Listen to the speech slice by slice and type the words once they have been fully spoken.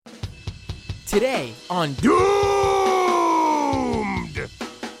Today on Doomed!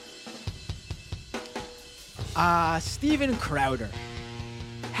 Steven Crowder.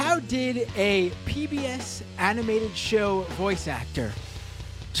 How did a PBS animated show voice actor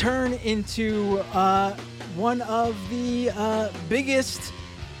turn into one of the biggest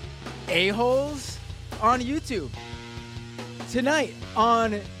a-holes on YouTube? Tonight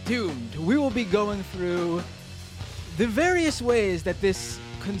on Doomed, we will be going through the various ways that this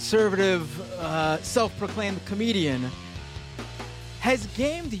conservative, self-proclaimed comedian has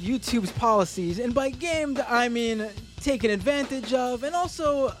gamed YouTube's policies, and by gamed, I mean taken advantage of, and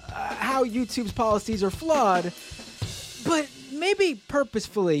also how YouTube's policies are flawed, but maybe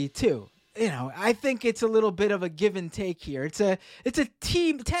purposefully too. You know, I think it's a little bit of a give and take here. It's a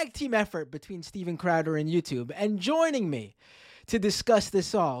tag team effort between Steven Crowder and YouTube. And joining me to discuss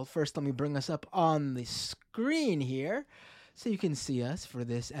this all, first let me bring us up on the screen here so you can see us for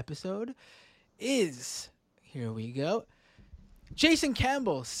this episode, is, here we go, Jason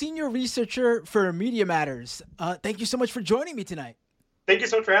Campbell, senior researcher for Media Matters. Thank you so much for joining me tonight. Thank you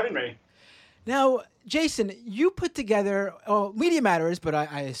so much for having me. Now, Jason, you put together, Media Matters, but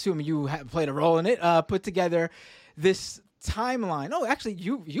I assume you have played a role in it, put together this timeline. Oh, actually,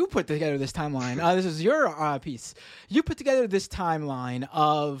 you put together this timeline. This is your piece. You put together this timeline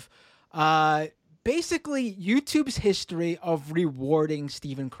of basically YouTube's history of rewarding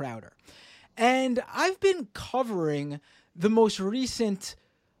Steven Crowder. And I've been covering the most recent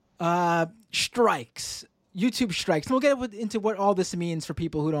strikes, YouTube strikes. And we'll get into what all this means for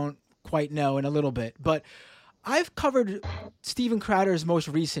people who don't quite know in a little bit. But I've covered Steven Crowder's most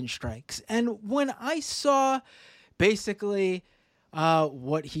recent strikes. And when I saw basically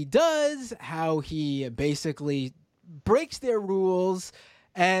what he does, how he basically breaks their rules,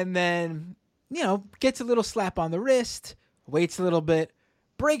 and then, you know, gets a little slap on the wrist, waits a little bit,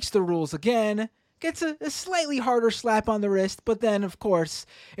 breaks the rules again, gets a slightly harder slap on the wrist, but then, of course,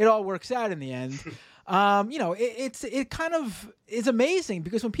 it all works out in the end. You know, it kind of is amazing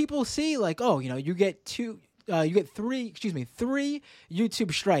because when people see, like, oh, you know, you get three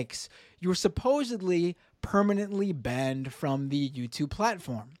YouTube strikes, you're supposedly permanently banned from the YouTube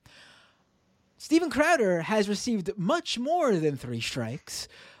platform. Steven Crowder has received much more than 3 strikes,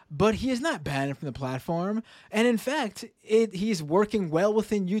 but he is not banned from the platform. And in fact, he's working well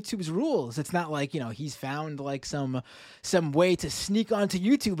within YouTube's rules. It's not like, you know, he's found like some way to sneak onto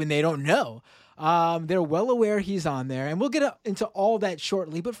YouTube and they don't know. They're well aware he's on there, and we'll get into all that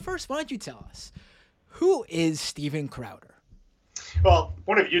shortly. But first, why don't you tell us, who is Steven Crowder? Well,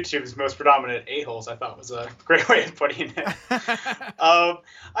 one of YouTube's most predominant a-holes, I thought, was a great way of putting it.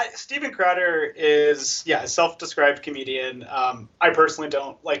 Steven Crowder is, a self-described comedian. I personally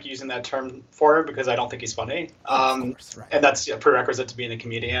don't like using that term for him because I don't think he's funny. Of course, right. And that's a prerequisite to being a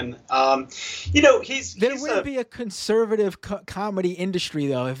comedian. You know, there wouldn't be a conservative comedy industry,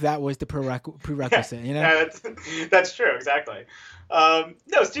 though, if that was the prerequisite, you know? Yeah, that's true, exactly. No,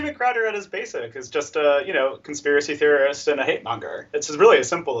 Steven Crowder at his basic is just a, conspiracy theorist and a hate monger. It's really as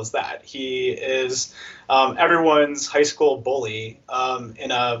simple as that. He is everyone's high school bully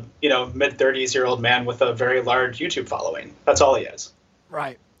in a, mid-30s-year-old man with a very large YouTube following. That's all he is.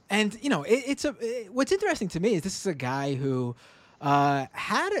 Right. And, what's interesting to me is this is a guy who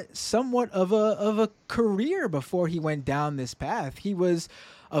had somewhat of a career before he went down this path. He was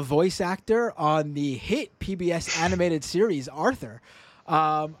a voice actor on the hit PBS animated series Arthur.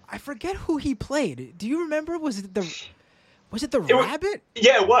 I forget who he played. Do you remember? Was it the rabbit?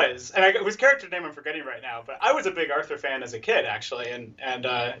 Yeah, it was. And his character name I'm forgetting right now. But I was a big Arthur fan as a kid, actually. And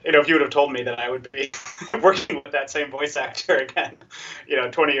if you would have told me that I would be working with that same voice actor again,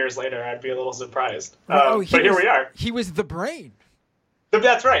 20 years later, I'd be a little surprised. But here we are. He was the brain.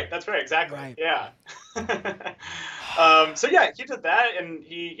 That's right. Exactly. Right. Yeah. He did that, and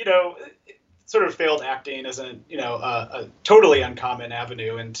he, sort of failed acting as a totally uncommon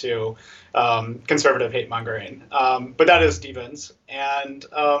avenue into conservative hate mongering. But that is Steven's. And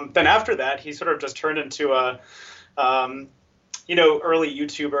then after that, he sort of just turned into a, early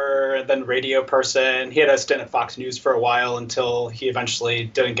YouTuber, then radio person. He had a stint at Fox News for a while until he eventually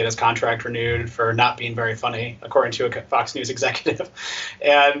didn't get his contract renewed for not being very funny, according to a Fox News executive.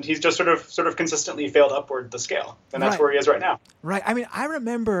 And he's just sort of consistently failed upward the scale. And that's where he is right now. Right. I mean, I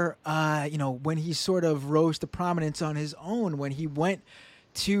remember, when he sort of rose to prominence on his own, when he went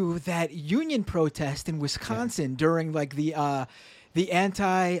to that union protest in Wisconsin during like the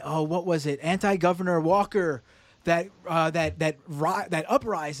anti-Governor Walker, that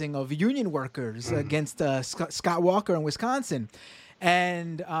uprising of union workers against Scott Walker in Wisconsin.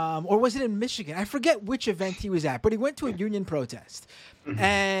 And or was it in Michigan? I forget which event he was at, but he went to a union protest.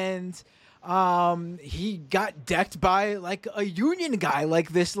 And He got decked by like a union guy,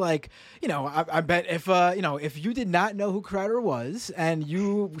 like this, like, you know, I bet if you know, if you did not know who Crowder was and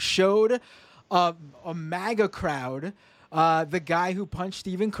you showed a MAGA crowd the guy who punched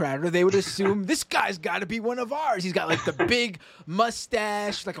Steven Crowder, they would assume this guy's got to be one of ours. He's got like the big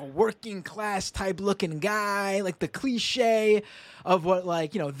mustache, like a working class type looking guy, like the cliche of what,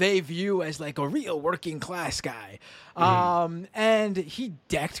 like, you know, they view as like a real working class guy. And he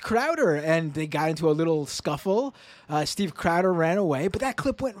decked Crowder and they got into a little scuffle. Steve Crowder ran away, but that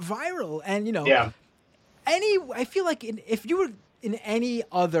clip went viral. And, you know, I feel like if you were in any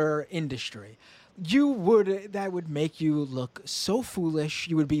other industry, that would make you look so foolish.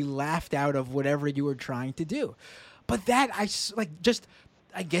 You would be laughed out of whatever you were trying to do. But that,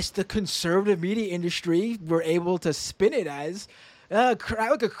 I guess the conservative media industry were able to spin it as,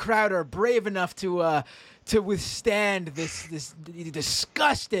 look at Crowder, brave enough to withstand this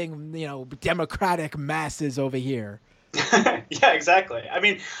disgusting, you know, democratic masses over here. Yeah, exactly. I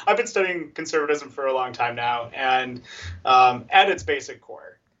mean, I've been studying conservatism for a long time now, and at its basic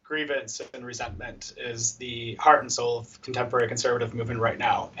core, grievance and resentment is the heart and soul of contemporary conservative movement right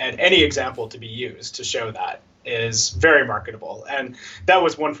now. And any example to be used to show that is very marketable. And that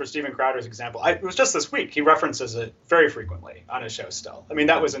was one for Steven Crowder's example. It was just this week. He references it very frequently on his show still. I mean,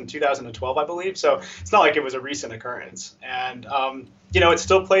 that was in 2012, I believe. So it's not like it was a recent occurrence. And, you know, it's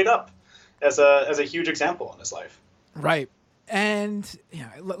still played up as a huge example in his life. Right. And, you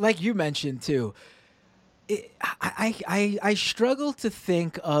know, like you mentioned, too, I struggle to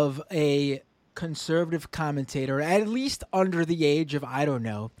think of a conservative commentator, at least under the age of, I don't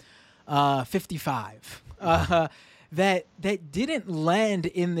know, 55, that didn't land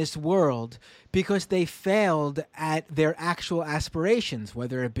in this world because they failed at their actual aspirations,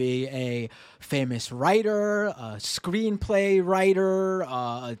 whether it be a famous writer, a screenplay writer,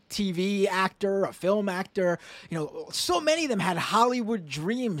 a TV actor, a film actor. You know, so many of them had Hollywood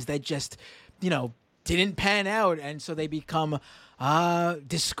dreams that just, you know, didn't pan out, and so they become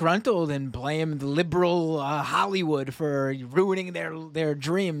disgruntled and blame the liberal Hollywood for ruining their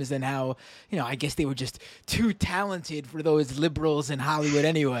dreams, and how, you know, I guess they were just too talented for those liberals in Hollywood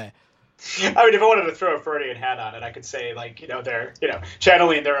anyway. I mean, if I wanted to throw a Freudian hat on it, I could say, like, you know, they're, you know,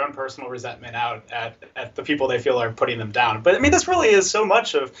 channeling their own personal resentment out at the people they feel are putting them down. But I mean, this really is so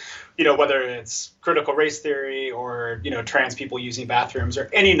much of, you know, whether it's critical race theory or, you know, trans people using bathrooms or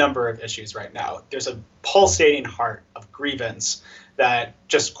any number of issues right now. There's a pulsating heart of grievance that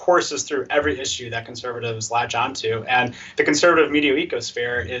just courses through every issue that conservatives latch onto. And the conservative media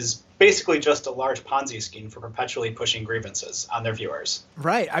ecosphere is basically just a large Ponzi scheme for perpetually pushing grievances on their viewers.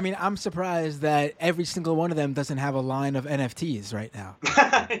 Right. I mean, I'm surprised that every single one of them doesn't have a line of NFTs right now.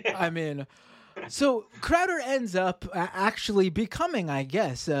 Yeah. I mean, so Crowder ends up actually becoming, I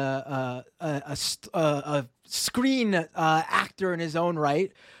guess, a screen actor in his own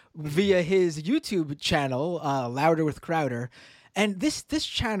right via his YouTube channel, Louder with Crowder. And this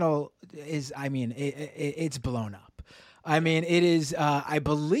channel is, I mean, it's blown up. I mean, it is, I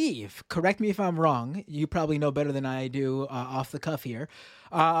believe, correct me if I'm wrong, you probably know better than I do off the cuff here.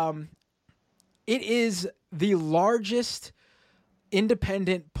 It is the largest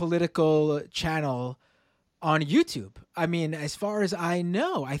independent political channel on YouTube. I mean, as far as I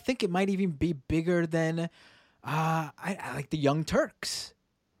know, I think it might even be bigger than I like the Young Turks.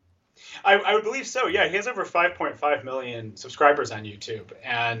 I would believe so. Yeah, he has over 5.5 million subscribers on YouTube.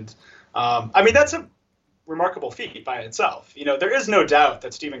 And I mean, that's a remarkable feat by itself. You know, there is no doubt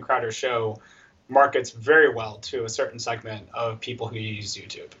that Steven Crowder's show markets very well to a certain segment of people who use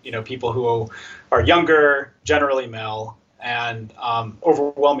YouTube. You know, people who are younger, generally male, and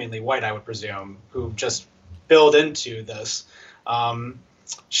overwhelmingly white, I would presume, who just build into this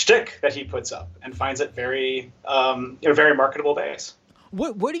shtick that he puts up and finds it very, very marketable base.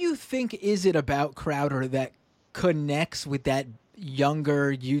 What do you think is it about Crowder that connects with that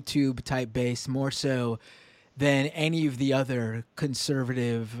younger YouTube type base more so than any of the other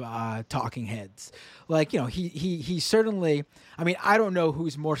conservative talking heads? Like, you know, he certainly, I mean, I don't know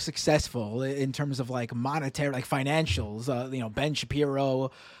who's more successful in terms of like monetary, like financials, you know, Ben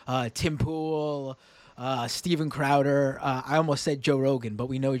Shapiro, Tim Pool, Steven Crowder. I almost said Joe Rogan, but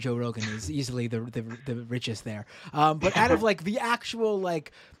we know Joe Rogan is easily the richest there. But out of like the actual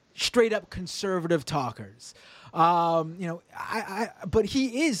like straight up conservative talkers, you know, but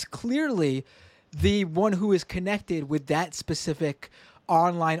he is clearly the one who is connected with that specific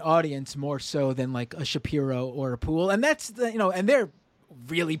online audience more so than like a Shapiro or a Pool, and that's you know, and they're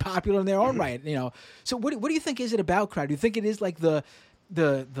really popular in their own right, you know. So what do you think is it about Crowder? Do you think it is like the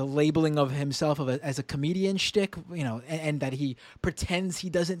the labeling of himself as a comedian shtick, and that he pretends he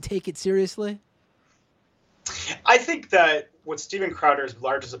doesn't take it seriously? I think that what Steven Crowder's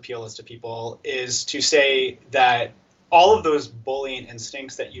largest appeal is to people is to say that all of those bullying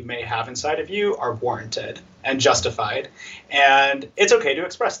instincts that you may have inside of you are warranted and justified. And it's okay to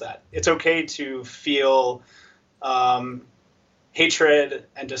express that. It's okay to feel hatred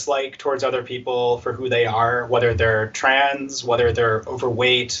and dislike towards other people for who they are, whether they're trans, whether they're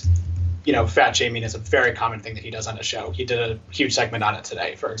overweight. Fat shaming is a very common thing that he does on his show. He did a huge segment on it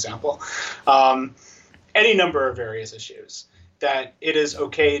today, for example. Any number of various issues, that it is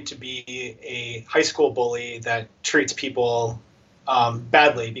okay to be a high school bully that treats people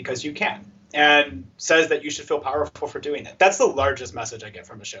badly because you can, and says that you should feel powerful for doing it. That's the largest message I get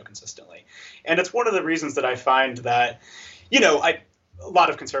from the show consistently. And it's one of the reasons that I find that, a lot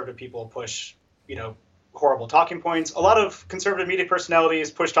of conservative people push, horrible talking points. A lot of conservative media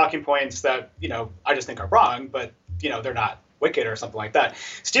personalities push talking points that, I just think are wrong, but, they're not wicked or something like that.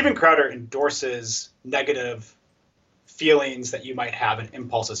 Steven Crowder endorses negative feelings that you might have and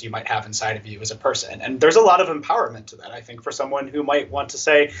impulses you might have inside of you as a person. And there's a lot of empowerment to that, I think, for someone who might want to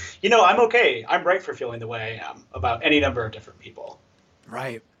say, I'm okay. I'm right for feeling the way I am about any number of different people.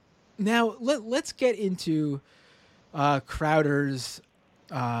 Right. Now, let's get into Crowder's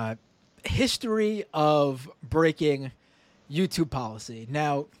history of breaking YouTube policy.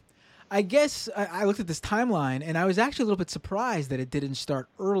 Now, I guess I looked at this timeline, and I was actually a little bit surprised that it didn't start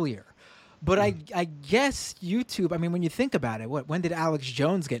earlier. But I guess YouTube, when you think about it, when did Alex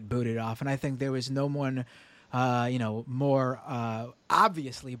Jones get booted off? And I think there was no one, more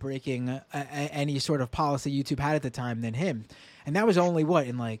obviously breaking any sort of policy YouTube had at the time than him. And that was only,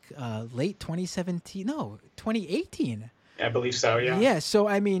 in late 2017? No, 2018. I believe so, yeah. Yeah, so,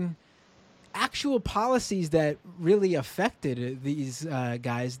 actual policies that really affected these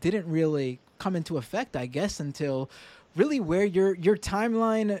guys didn't really come into effect, I guess, until really where your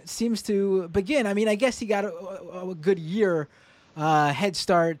timeline seems to begin. I guess he got a good year head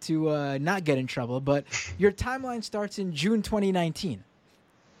start to not get in trouble, but your timeline starts in June 2019.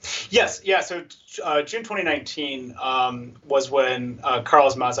 Yes, yeah. So June 2019 was when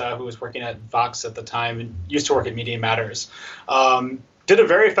Carlos Maza, who was working at Vox at the time and used to work at Media Matters, did a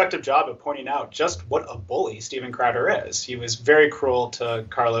very effective job of pointing out just what a bully Steven Crowder is. He was very cruel to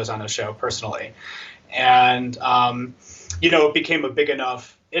Carlos on the show personally. And, it became a big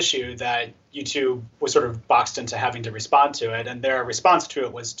enough issue that YouTube was sort of boxed into having to respond to it. And their response to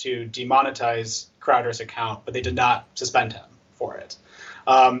it was to demonetize Crowder's account, but they did not suspend him for it.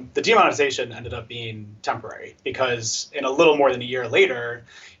 The demonetization ended up being temporary because in a little more than a year later,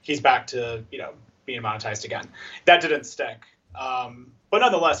 he's back to, being monetized again. That didn't stick. But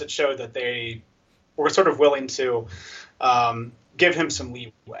nonetheless, it showed that they were sort of willing to give him some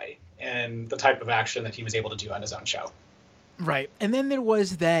leeway in the type of action that he was able to do on his own show. Right. And then there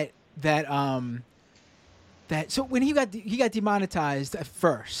was that so when he got demonetized at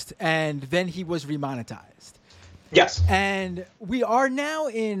first, and then he was remonetized. Yes. And we are now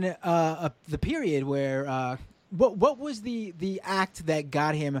in the period where what was the act that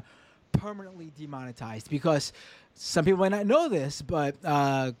got him permanently demonetized? Because some people might not know this, but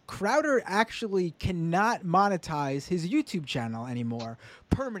Crowder actually cannot monetize his YouTube channel anymore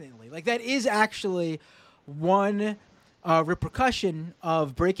permanently. That is actually one repercussion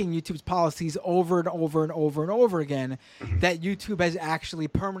of breaking YouTube's policies over and over and over and over again, that YouTube has actually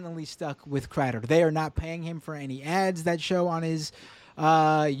permanently stuck with Crowder. They are not paying him for any ads that show on his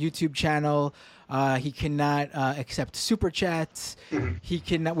YouTube channel. He cannot accept super chats. He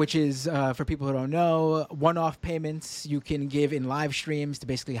cannot, which is for people who don't know, one-off payments you can give in live streams to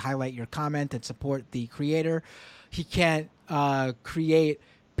basically highlight your comment and support the creator. He can't create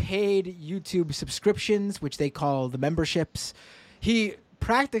paid YouTube subscriptions, which they call the memberships. He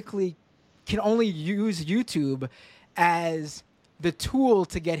practically can only use YouTube as the tool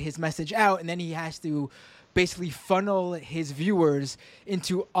to get his message out, and then he has to basically funnel his viewers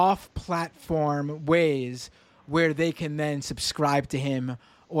into off-platform ways where they can then subscribe to him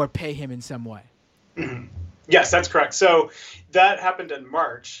or pay him in some way. Mm-hmm. Yes, that's correct. So that happened in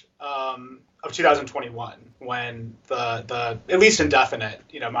March of 2021 when the at least indefinite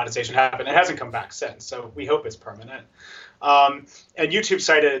monetization happened. It hasn't come back since, so we hope it's permanent. And YouTube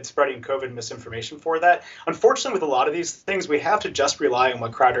cited spreading COVID misinformation for that. Unfortunately, with a lot of these things, we have to just rely on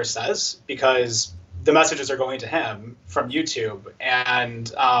what Crowder says because the messages are going to him from YouTube. And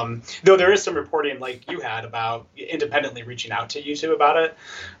though there is some reporting like you had about independently reaching out to YouTube about it,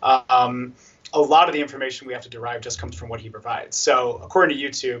 a lot of the information we have to derive just comes from what he provides. So according to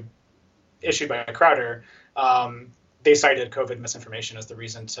YouTube, issued by Crowder, they cited COVID misinformation as the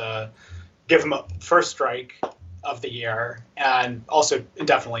reason to give him a first strike of the year and also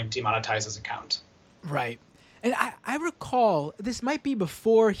indefinitely demonetize his account. Right. And I recall, this might be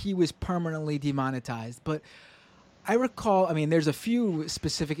before he was permanently demonetized, but I recall, I mean, there's a few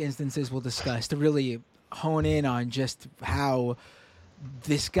specific instances we'll discuss to really hone in on just how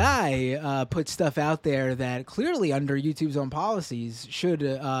this guy put stuff out there that clearly under YouTube's own policies should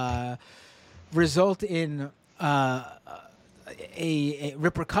result in a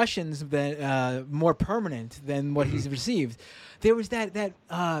repercussions that more permanent than what he's received. There was that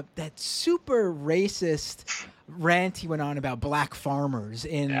super racist rant he went on about black farmers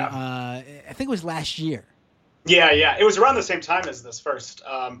in I think it was last year. Yeah. It was around the same time as this first.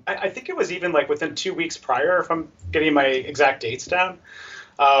 I think it was even like within 2 weeks prior, if I'm getting my exact dates down.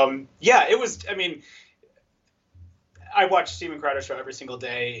 It was. I mean, I watch Steven Crowder's show every single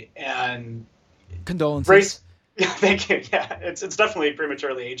day, and condolences. Yeah, thank you. Yeah, it's definitely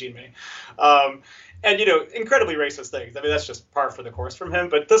prematurely aging me. And, incredibly racist things. I mean, that's just par for the course from him.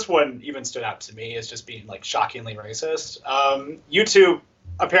 But this one even stood out to me as just being, like, shockingly racist. YouTube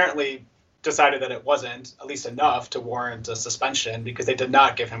apparently decided that it wasn't at least enough to warrant a suspension because they did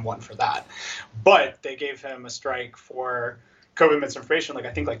not give him one for that. But they gave him a strike for COVID misinformation, I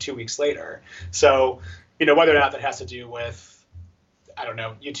think 2 weeks later. So, whether or not that has to do with, I don't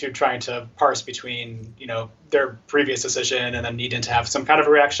know, YouTube trying to parse between, their previous decision and then needing to have some kind of a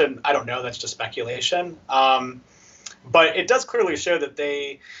reaction, I don't know. That's just speculation. But it does clearly show that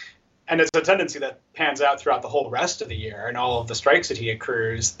and it's a tendency that pans out throughout the whole rest of the year and all of the strikes that he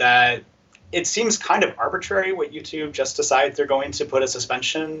accrues, that it seems kind of arbitrary what YouTube just decides they're going to put a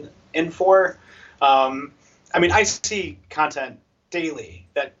suspension in for. I mean, I see content daily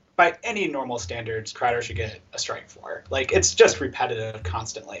that by any normal standards, Crowder should get a strike for. It's just repetitive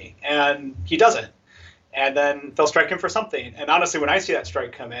constantly, and he doesn't. And then they'll strike him for something. And honestly, when I see that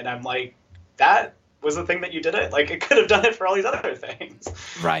strike come in, I'm like, that was the thing that you did it. It could have done it for all these other things.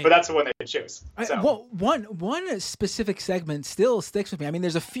 Right. But that's the one they choose. So. Well, one specific segment still sticks with me. I mean,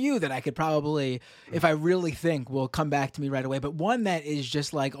 there's a few that I could probably, if I really think, will come back to me right away. But one that is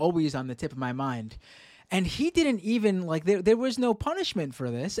just always on the tip of my mind. And he didn't even, there was no punishment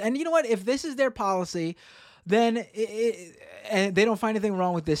for this. And you know what? If this is their policy, then and they don't find anything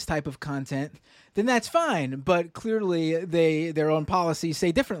wrong with this type of content, then that's fine. But clearly, their own policies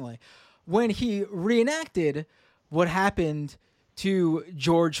say differently. When he reenacted what happened to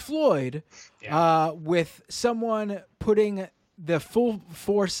George Floyd with someone putting the full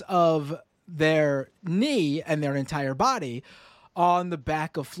force of their knee and their entire body on the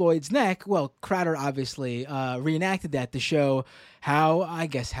back of Floyd's neck. Well, Crowder obviously reenacted that to show how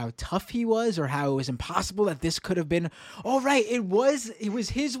tough he was, or how it was impossible that this could have been. Oh, right. It was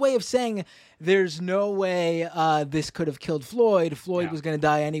his way of saying there's no way this could have killed Floyd. Floyd was going to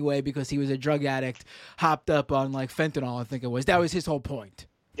die anyway because he was a drug addict hopped up on fentanyl, I think it was. That was his whole point.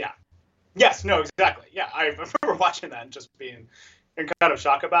 Yeah. Yes, no, exactly. Yeah, I remember watching that and just being in kind of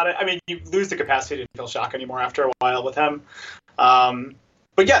shock about it. I mean, you lose the capacity to feel shock anymore after a while with him.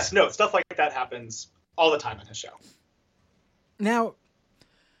 But yes, no, stuff like that happens all the time in his show. Now,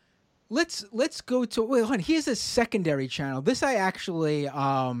 let's go to, wait, hold on. He has a secondary channel. This I actually,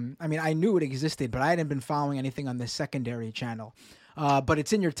 I knew it existed, but I hadn't been following anything on this secondary channel. But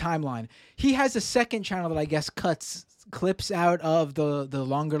it's in your timeline. He has a second channel that I guess cuts clips out of the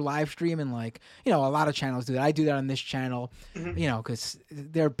longer live stream, and a lot of channels do that. I do that on this channel, because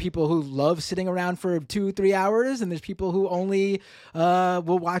there are people who love sitting around for 2-3 hours, and there's people who only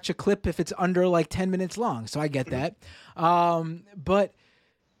will watch a clip if it's under 10 minutes long. So I get that. But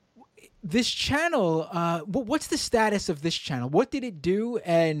this channel, what's the status of this channel? What did it do,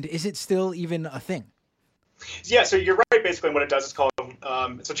 and is it still even a thing? Yeah, so you're right. Basically, what it does is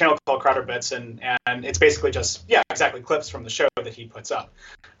it's a channel called Crowder Bits, and it's basically just clips from the show that he puts up.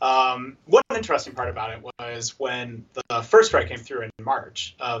 One interesting part about it was when the first strike came through in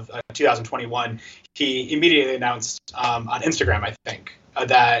March of 2021, he immediately announced on Instagram, I think,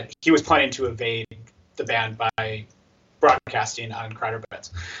 that he was planning to evade the ban by broadcasting on Crowder Bits,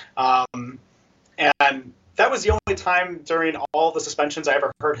 and that was the only time during all the suspensions I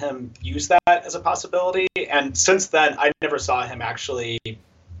ever heard him use that as a possibility. And since then, I never saw him actually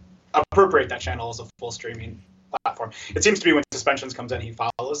appropriate that channel as a full streaming platform. It seems to be when suspensions comes in, he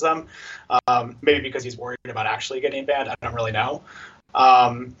follows them, maybe because he's worried about actually getting banned. I don't really know.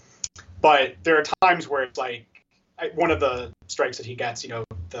 But there are times where it's one of the strikes that he gets,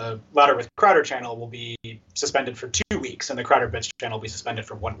 the Louder with Crowder channel will be suspended for 2 weeks, and the Crowder Bits channel will be suspended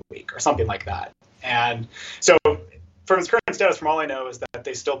for 1 week or something like that. And so from his current status, from all I know, is that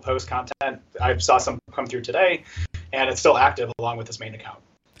they still post content. I saw some come through today. and it's still active along with his main account.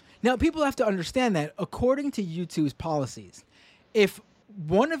 Now, people have to understand that according to YouTube's policies, if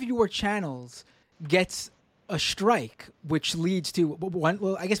one of your channels gets a strike, which leads to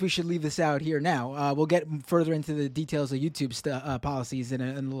well, I guess we should leave this out here now. We'll get further into the details of YouTube's policies in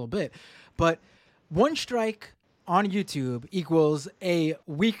a little bit. But one strike on YouTube equals a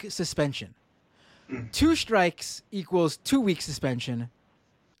week suspension. 2 strikes equals 2-week suspension.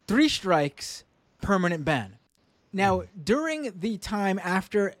 3 strikes, permanent ban. Now, during the time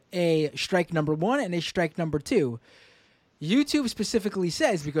after a strike number 1 and a strike number 2, YouTube specifically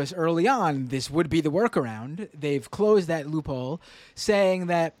says, because early on this would be the workaround, they've closed that loophole, saying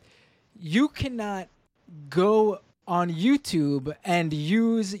that you cannot go on YouTube and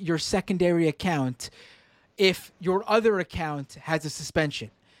use your secondary account if your other account has a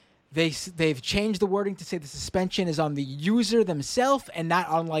suspension. They've changed the wording to say the suspension is on the user themselves and not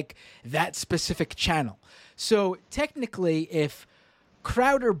on like that specific channel. So technically, if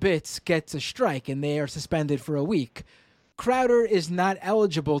Crowder Bits gets a strike and they are suspended for a week, Crowder is not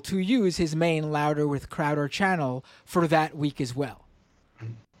eligible to use his main Louder with Crowder channel for that week as well.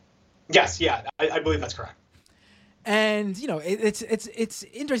 Yes, yeah, I believe that's correct. And, you know, it's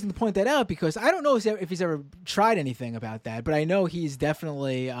interesting to point that out because I don't know if he's ever tried anything about that, but I know he's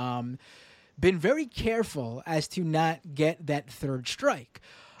definitely been very careful as to not get that third strike.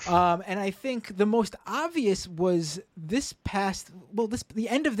 And I think the most obvious was the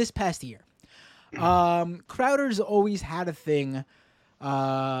end of this past year. Crowder's always had a thing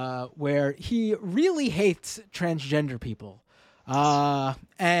where he really hates transgender people.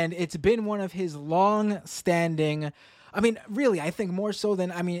 And it's been one of his long-standing. I mean, really, I think more so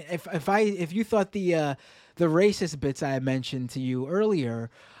than. I mean, if you thought the racist bits I mentioned to you earlier,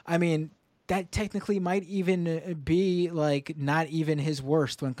 I mean, that technically might even be like not even his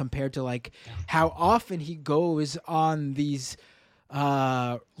worst when compared to like how often he goes on these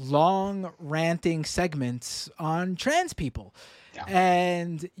long ranting segments on trans people. Yeah.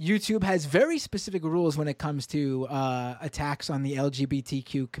 And YouTube has very specific rules when it comes to attacks on the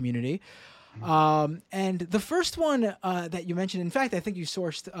LGBTQ community. And the first one that you mentioned, in fact, I think you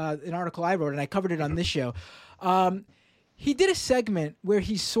sourced an article I wrote and I covered it on this show. He did a segment where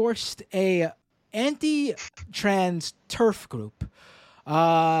he sourced a anti-trans TERF group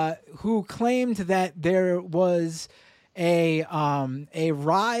who claimed that there was a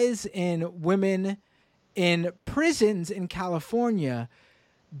rise in women in prisons in California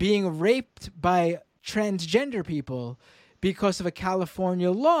being raped by transgender people because of a California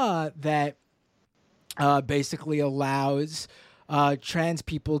law that basically allows trans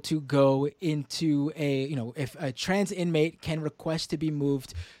people to go into if a trans inmate can request to be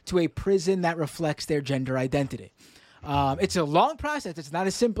moved to a prison that reflects their gender identity. It's a long process. It's not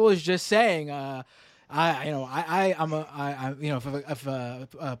as simple as just saying, if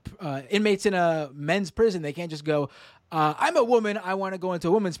inmates in a men's prison, they can't just go, I'm a woman, I want to go into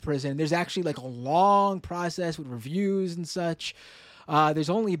a woman's prison. There's actually like a long process with reviews and such. There's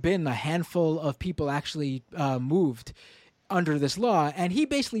only been a handful of people actually moved under this law. And he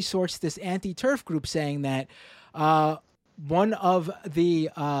basically sourced this anti-TERF group saying that one of the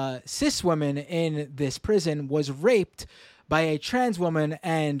cis women in this prison was raped by a trans woman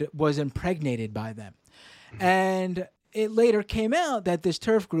and was impregnated by them. And it later came out that this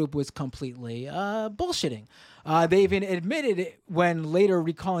TERF group was completely bullshitting. They even admitted it when later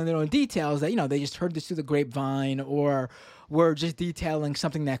recalling their own details that, they just heard this through the grapevine or were just detailing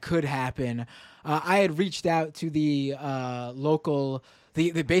something that could happen. I had reached out to the local,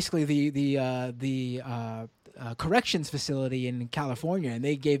 corrections facility in California, and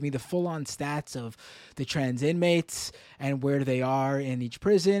they gave me the full-on stats of the trans inmates and where they are in each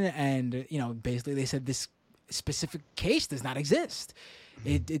prison. And, basically they said this specific case does not exist.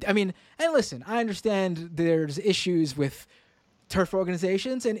 And listen, I understand there's issues with TERF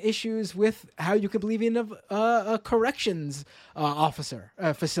organizations and issues with how you can believe in a corrections officer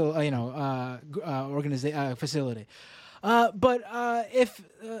facility. But if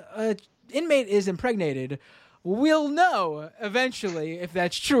an inmate is impregnated, we'll know eventually if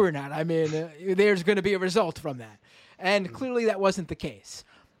that's true or not. I mean, there's going to be a result from that, and clearly that wasn't the case.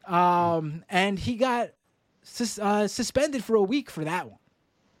 And he got suspended for a week for that one.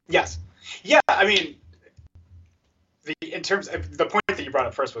 Yes. Yeah. I mean, in terms of the point that you brought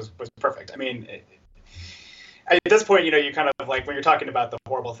up first was perfect. I mean, at this point, you kind of like when you're talking about the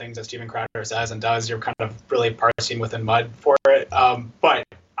horrible things that Steven Crowder says and does, you're kind of really parsing within mud for it. But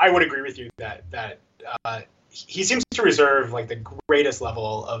I would agree with you that he seems to reserve like the greatest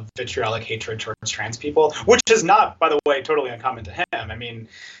level of vitriolic hatred towards trans people, which is not, by the way, totally uncommon to him. I mean,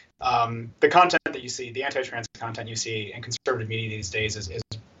 the content that you see, the anti-trans content you see in conservative media these days is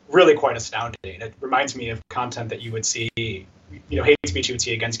really quite astounding. It reminds me of content that you would see, hate speech you would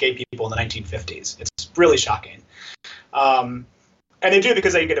see against gay people in the 1950s. It's really shocking. And they do it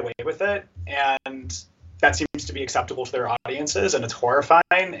because they can get away with it, and that seems to be acceptable to their audiences, and it's horrifying.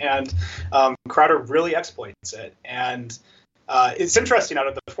 And Crowder really exploits it. And it's interesting, out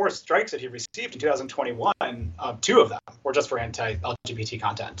of the 4 strikes that he received in 2021, 2 of them were just for anti-LGBT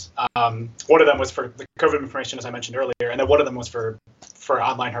content. One of them was for the COVID information, as I mentioned earlier, and then one of them was for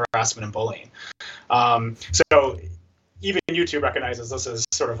online harassment and bullying. So even YouTube recognizes this as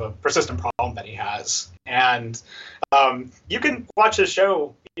sort of a persistent problem that he has. And you can watch his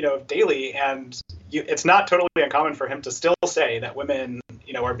show, daily, and it's not totally uncommon for him to still say that women,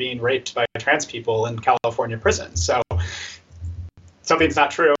 are being raped by trans people in California prisons. So something's not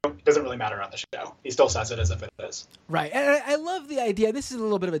true, it doesn't really matter on the show. He still says it as if it is. Right. And I love the idea. This is a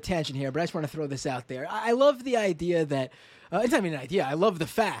little bit of a tangent here, but I just want to throw this out there. I love the idea that, it's not even an idea, I love the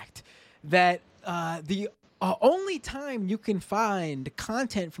fact that the only time you can find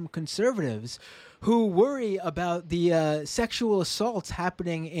content from conservatives who worry about the sexual assaults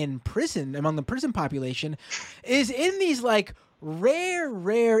happening in prison, among the prison population, is in these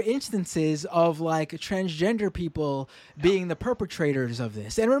rare instances of transgender people being the perpetrators of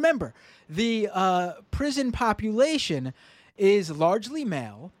this. And remember, the prison population is largely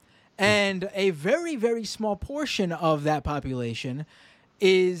male, and a very, very small portion of that population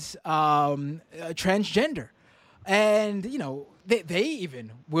is transgender. And, they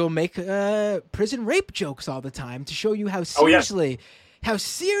even will make prison rape jokes all the time to show you how seriously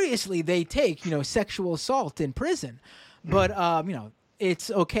they take, sexual assault in prison. But, it's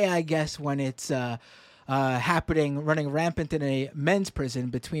okay, I guess, when it's running rampant in a men's prison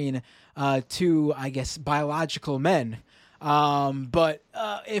between 2, I guess, biological men. But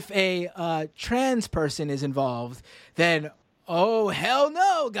if a trans person is involved, then oh, hell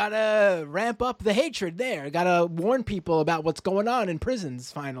no. Gotta ramp up the hatred there. Gotta warn people about what's going on in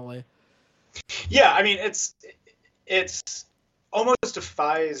prisons, finally. Yeah, I mean, it's almost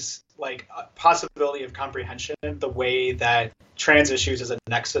defies a possibility of comprehension. The way that trans issues as a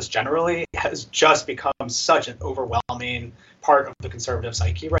nexus generally has just become such an overwhelming part of the conservative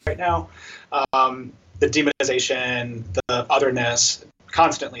psyche right now. The demonization, the otherness,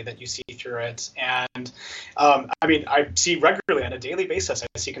 constantly that you see through it. And I see regularly on a daily basis,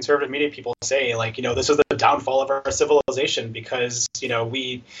 I see conservative media people say this is the downfall of our civilization because,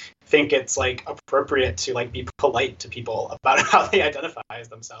 we think it's appropriate to be polite to people about how they identify as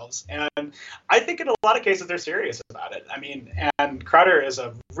themselves. And I think in a lot of cases they're serious about it. And Crowder is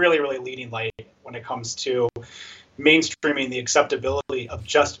a really, really leading light when it comes to mainstreaming the acceptability of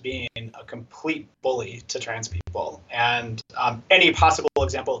just being a complete bully to trans people. And any possible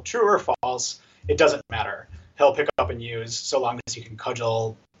example, true or false, it doesn't matter. He'll pick up and use so long as he can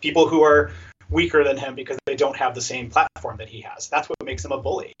cudgel people who are weaker than him because they don't have the same platform that he has. That's what makes him a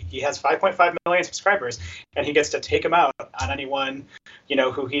bully. He has 5.5 million subscribers, and he gets to take them out on anyone,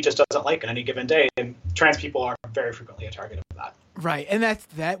 who he just doesn't like on any given day. And trans people are very frequently a target of that. Right, and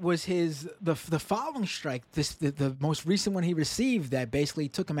that was the following strike, the most recent one he received that basically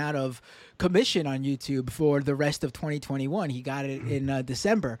took him out of commission on YouTube for the rest of 2021. He got it in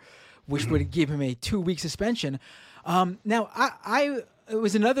December, which would give him a 2-week suspension. Now, it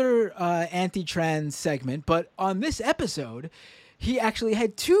was another anti-trans segment, but on this episode, he actually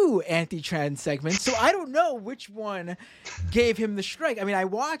had 2 anti-trans segments, so I don't know which one gave him the strike. I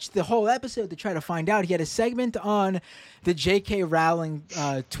watched the whole episode to try to find out. He had a segment on the J.K. Rowling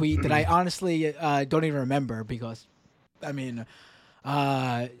tweet that I honestly don't even remember because, what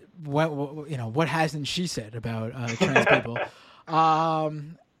hasn't she said about trans people?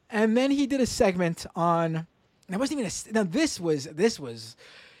 And then he did a segment on. This was.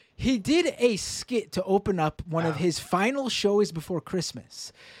 He did a skit to open up one of his final shows before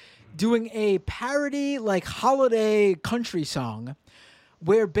Christmas, doing a parody holiday country song,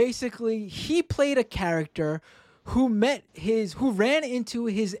 where basically he played a character who ran into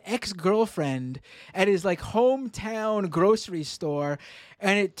his ex-girlfriend at his hometown grocery store,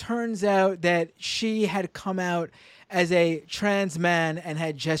 and it turns out that she had come out as a trans man and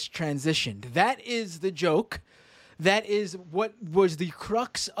had just transitioned. That is the joke. That is what was the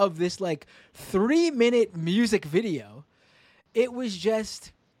crux of this 3-minute music video. It was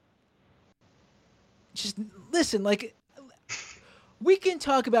just listen, we can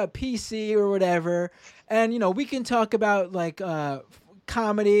talk about PC or whatever, and we can talk about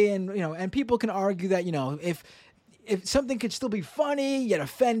comedy, and and people can argue that if if something could still be funny yet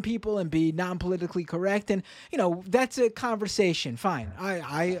offend people and be non-politically correct, and that's a conversation. Fine,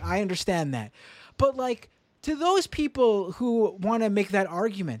 I understand that, but like, to those people who want to make that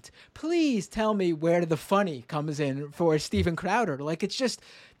argument, please tell me where the funny comes in for Steven Crowder. Like, it's just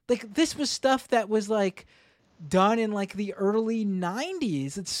like, this was stuff that was like done in like the early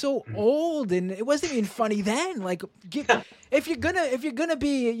 90s. It's so old, and it wasn't even funny then. Like, if you're gonna be, if you're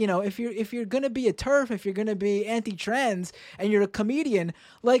gonna be a TERF, if you're gonna be anti-trans and you're a comedian,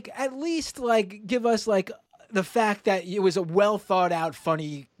 like, at least like give us like the fact that it was a well thought out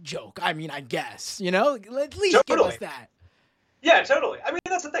funny joke. I mean, I guess, at least give us that. Yeah, totally. I mean,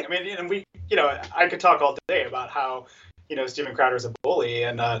 that's the thing. I mean, and we, I could talk all day about how, Steven Crowder is a bully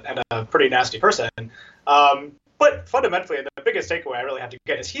and a pretty nasty person. But fundamentally, the biggest takeaway I really have to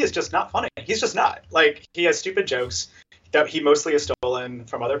get is he is just not funny. He's just not. Like, he has stupid jokes that he mostly has stolen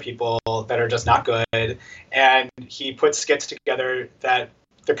from other people that are just not good. And he puts skits together that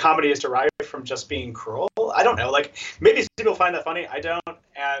the comedy is derived from just being cruel. I don't know. Like, maybe people find that funny. I don't.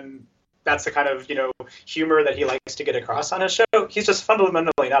 And that's the kind of, humor that he likes to get across on his show. He's just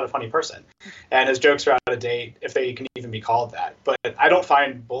fundamentally not a funny person. And his jokes are out of date, if they can even be called that. But I don't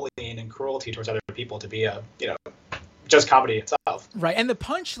find bullying and cruelty towards other people to be just comedy itself. Right. And the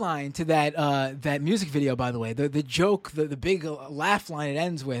punchline to that music video, by the way, the joke, the big laugh line it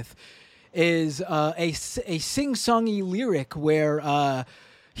ends with is a sing-songy lyric where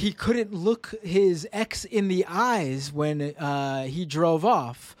he couldn't look his ex in the eyes when he drove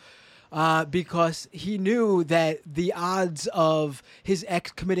off. Because he knew that the odds of his ex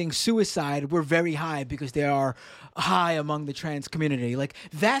committing suicide were very high because they are high among the trans community. Like,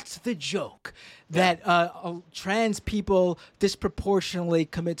 that's the joke, that trans people disproportionately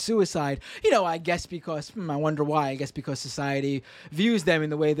commit suicide. I guess because, I wonder why. I guess because society views them in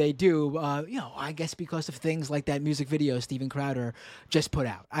the way they do. I guess because of things like that music video Steven Crowder just put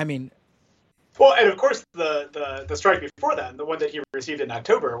out. I mean... Well, and of course, the strike before then, the one that he received in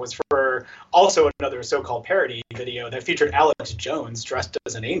October, was for also another so-called parody video that featured Alex Jones dressed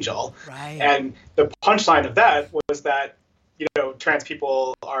as an angel. Right. And the punchline of that was that, trans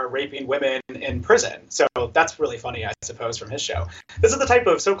people are raping women in prison. So that's really funny, I suppose, from his show. This is the type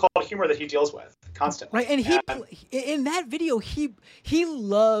of so-called humor that he deals with constantly. Right, and in that video, he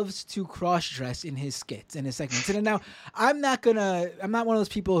loves to cross-dress in his skits, in his segments. And now, I'm not one of those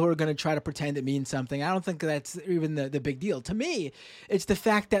people who are gonna try to pretend it means something. I don't think that's even the big deal. To me, it's the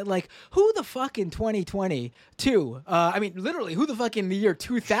fact that, like, who the fuck in 2022? Literally, who the fuck in the year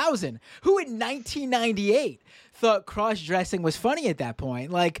 2000? Who in 1998 thought cross-dressing was funny at that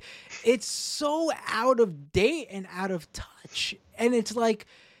point? Like, it's so out of date and out of touch. And it's like,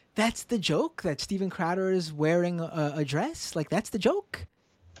 that's the joke, that Steven Crowder is wearing a dress? Like, that's the joke?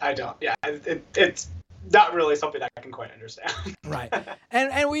 I don't. Yeah, it's not really something I can quite understand. Right.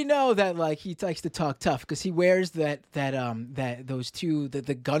 And we know that, like, he likes to talk tough because he wears those two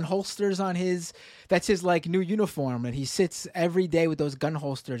the gun holsters on his. That's his, like, new uniform, and he sits every day with those gun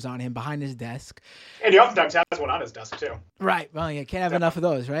holsters on him behind his desk. And he oftentimes has one on his desk too. Right. Well, you can't have enough of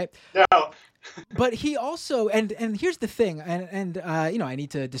those, right? No. But he also, and here's the thing, and I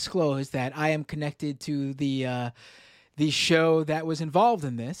need to disclose that I am connected to the show that was involved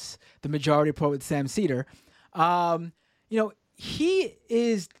in this, the Majority Report with Sam Seder. He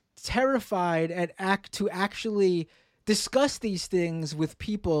is terrified to actually discuss these things with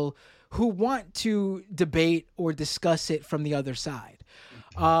people who want to debate or discuss it from the other side.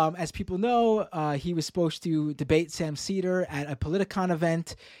 As people know, he was supposed to debate Sam Seder at a Politicon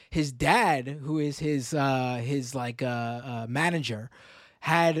event. His dad, who is his manager,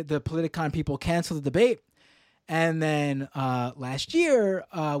 had the Politicon people cancel the debate. And then last year,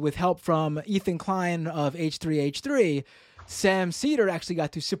 with help from Ethan Klein of H3H3, Sam Seder actually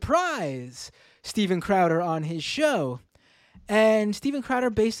got to surprise Steven Crowder on his show. And Steven Crowder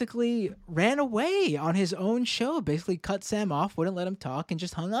basically ran away on his own show, basically cut Sam off, wouldn't let him talk, and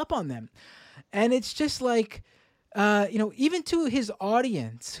just hung up on them. And it's just like, even to his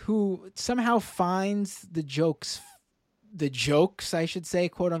audience, who somehow finds the jokes, I should say,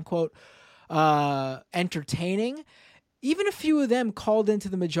 quote unquote, entertaining. Even a few of them called into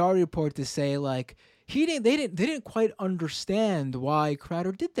the Majority Report to say, like, they didn't quite understand why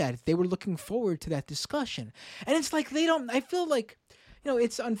Crowder did that. They were looking forward to that discussion. And it's like, I feel like,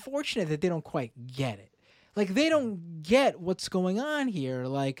 it's unfortunate that they don't quite get it. Like, they don't get what's going on here.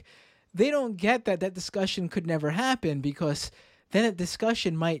 Like, they don't get that discussion could never happen, because then a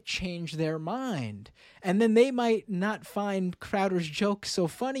discussion might change their mind. And then they might not find Crowder's jokes so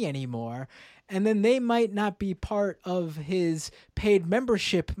funny anymore. And then they might not be part of his paid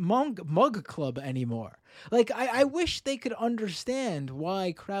membership mug club anymore. Like, I wish they could understand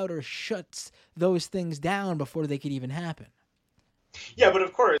why Crowder shuts those things down before they could even happen. Yeah, but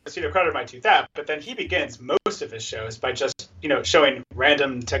of course, Crowder might do that, but then he begins most of his shows by just, showing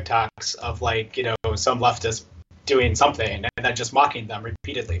random TikToks of some leftist doing something and then just mocking them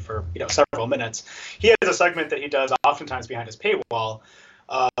repeatedly for, several minutes. He has a segment that he does oftentimes behind his paywall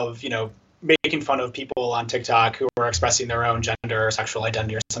of, making fun of people on TikTok who are expressing their own gender or sexual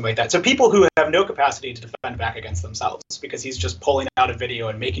identity or something like that. So people who have no capacity to defend back against themselves because he's just pulling out a video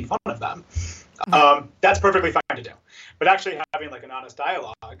and making fun of them. That's perfectly fine to do. But actually having an honest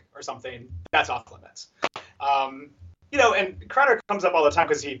dialogue or something, that's off limits. And Crowder comes up all the time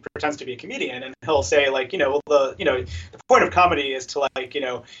because he pretends to be a comedian, and he'll say the point of comedy is to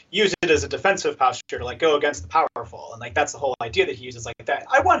use it as a defensive posture to go against the powerful, and that's the whole idea that he uses like that.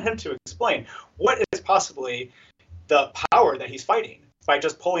 I want him to explain what is possibly the power that he's fighting by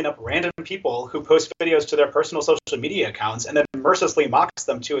just pulling up random people who post videos to their personal social media accounts and then mercilessly mocks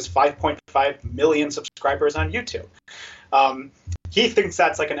them to his 5.5 million subscribers on YouTube. He thinks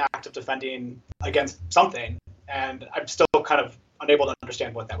that's an act of defending against something, and I'm still kind of unable to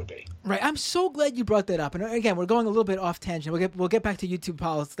understand what that would be. Right. I'm so glad you brought that up. And again, we're going a little bit off tangent. We'll get back to YouTube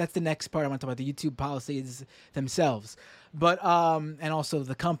policy. That's the next part I want to talk about, the YouTube policies themselves, but and also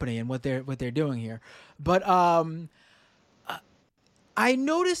the company and what they're doing here. But I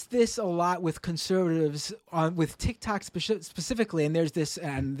noticed this a lot with conservatives with TikTok specifically, and there's this,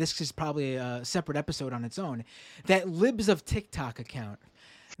 and this is probably a separate episode on its own, that Libs of TikTok account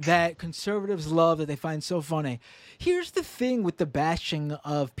that conservatives love, that they find so funny. Here's the thing with the bashing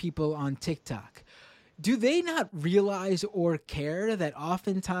of people on TikTok. Do they not realize or care that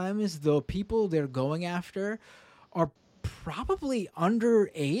oftentimes the people they're going after are probably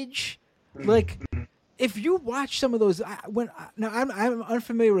underage? If you watch some of those, I'm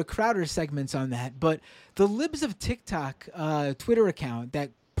unfamiliar with Crowder segments on that, but the Libs of TikTok Twitter account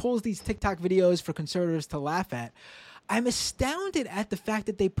that pulls these TikTok videos for conservatives to laugh at, I'm astounded at the fact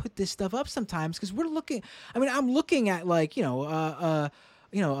that they put this stuff up sometimes, because I'm looking at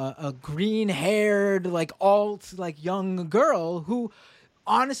a green-haired alt young girl who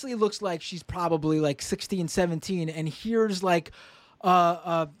honestly looks like she's probably 16, 17, and here's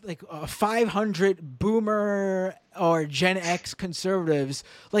a 500 boomer or Gen X conservatives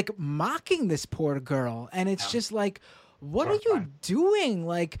mocking this poor girl, and it's just what are you doing?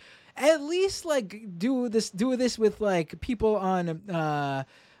 At least do this with people on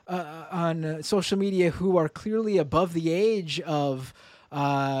social media who are clearly above the age of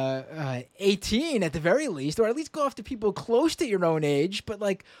 18 at the very least, or at least go after people close to your own age. But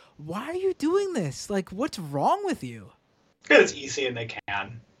why are you doing this? What's wrong with you? Because it's easy and they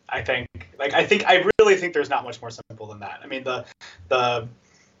can. I really think there's not much more simple than that. I mean, the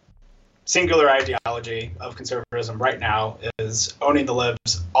singular ideology of conservatism right now is owning the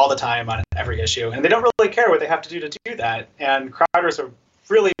libs all the time on every issue, and they don't really care what they have to do that. And Crowder's a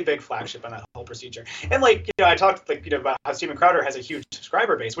really big flagship on that whole procedure. And I talked about how Steven Crowder has a huge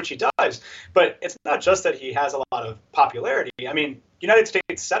subscriber base, which he does, but it's not just that he has a lot of popularity. I mean, United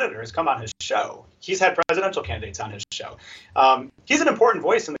States senators come on his show. He's had presidential candidates on his show. He's an important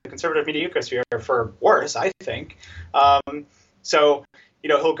voice in the conservative media ecosphere, for worse, I think. So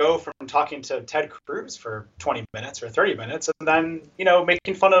he'll go from talking to Ted Cruz for 20 minutes or 30 minutes and then,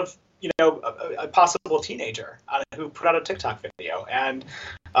 making fun of, a possible teenager who put out a TikTok video. And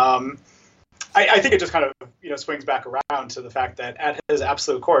I think it just kind of, swings back around to the fact that at his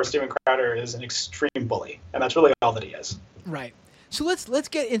absolute core, Steven Crowder is an extreme bully. And that's really all that he is. Right. So let's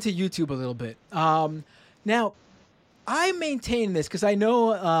get into YouTube a little bit. Now, I maintain this because I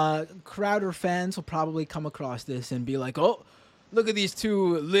know Crowder fans will probably come across this and be like, oh, look at these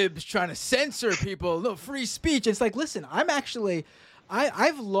two libs trying to censor people. No, free speech. It's listen,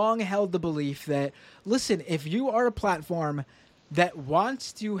 I've long held the belief that, listen, if you are a platform that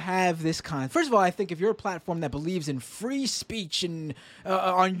wants to have this first of all, I think if you're a platform that believes in free speech and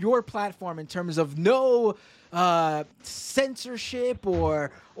on your platform in terms of no censorship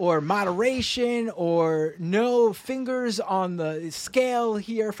or moderation or no fingers on the scale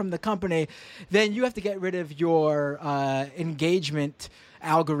here from the company, then you have to get rid of your engagement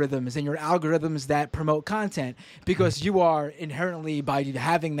algorithms and your algorithms that promote content, because you are inherently, by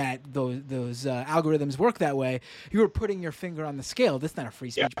having those algorithms work that way, you are putting your finger on the scale. This is not a free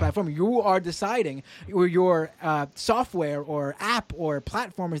speech platform. You are deciding, or your software or app or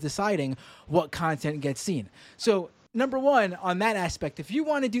platform is deciding what content gets seen. So number one, on that aspect, if you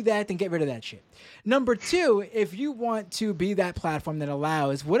want to do that, then get rid of that shit. Number two, if you want to be that platform that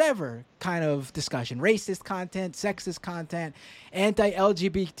allows whatever kind of discussion, racist content, sexist content,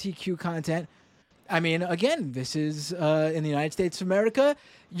 anti-LGBTQ content, I mean, again, this is in the United States of America.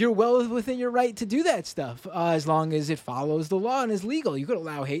 You're well within your right to do that stuff as long as it follows the law and is legal. You could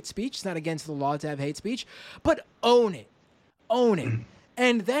allow hate speech. It's not against the law to have hate speech, but own it. Own it.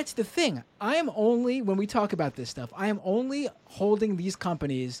 And that's the thing. I am only, when we talk about this stuff, I am only holding these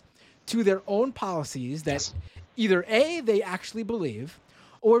companies to their own policies that either A, they actually believe,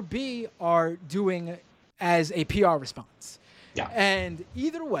 or B, are doing as a PR response. Yeah. And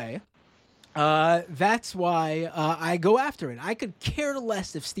either way, that's why I go after it. I could care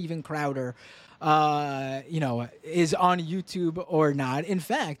less if Steven Crowder, is on YouTube or not. In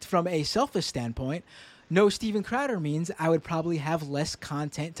fact, from a selfish standpoint, no Steven Crowder means I would probably have less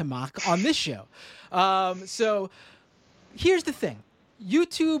content to mock on this show. So here's the thing.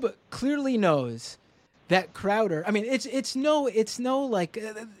 YouTube clearly knows that Crowder, I mean, it's no like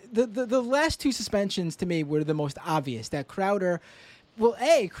the last two suspensions to me were the most obvious. That Crowder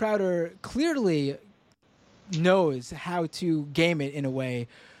clearly knows how to game it in a way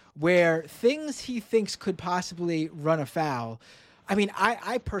where things he thinks could possibly run afoul. I mean,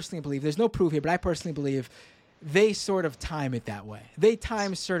 I personally believe, there's no proof here, but I personally believe they sort of time it that way. They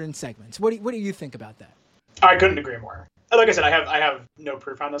time certain segments. What do you think about that? I couldn't agree more. Like I said, I have no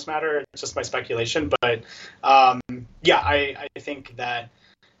proof on this matter. It's just my speculation. But I think that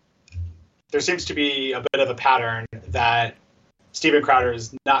there seems to be a bit of a pattern that Steven Crowder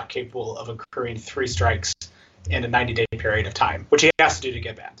is not capable of accruing 3 strikes in a 90-day period of time, which he has to do to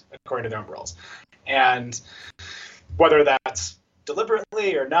get banned, according to their own rules. And whether that's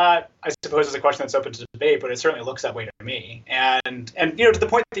deliberately or not, I suppose is a question that's open to debate, but it certainly looks that way to me. And to the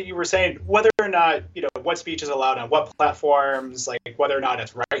point that you were saying, whether or not, what speech is allowed on what platforms, like whether or not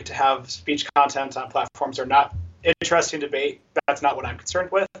it's right to have speech content on platforms or not, interesting debate. That's not what I'm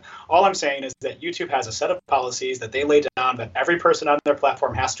concerned with. All I'm saying is that YouTube has a set of policies that they lay down that every person on their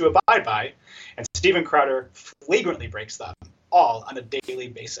platform has to abide by, and Steven Crowder flagrantly breaks them all on a daily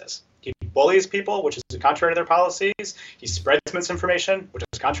basis. He bullies people, which is contrary to their policies. He spreads misinformation, which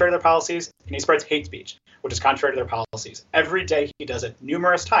is contrary to their policies. And he spreads hate speech, which is contrary to their policies. Every day he does it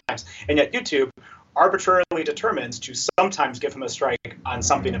numerous times. And yet YouTube arbitrarily determines to sometimes give him a strike on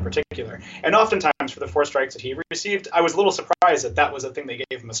something in particular. And oftentimes for the 4 strikes that he received, I was a little surprised that was the thing they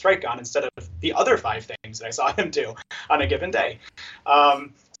gave him a strike on instead of the other 5 things that I saw him do on a given day.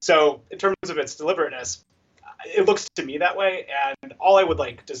 So in terms of its deliberateness, it looks to me that way, and all I would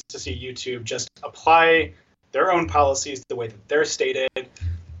like is to see YouTube just apply their own policies the way that they're stated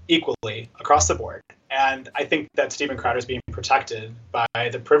equally across the board. And I think that Steven Crowder is being protected by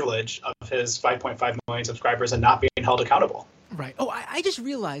the privilege of his 5.5 million subscribers and not being held accountable. Right. Oh, I just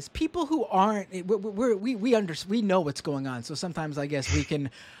realized people who aren't we know what's going on. So sometimes I guess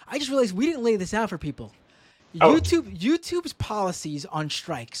I just realized we didn't lay this out for people. YouTube's policies on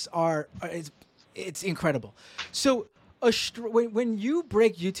strikes it's incredible. So when you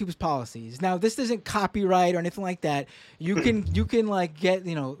break YouTube's policies, now this isn't copyright or anything like that. You can like get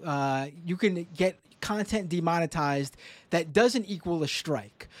you can get content demonetized that doesn't equal a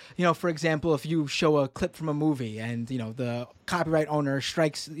strike. For example, if you show a clip from a movie and the copyright owner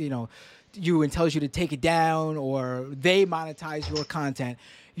strikes you and tells you to take it down, or they monetize your content,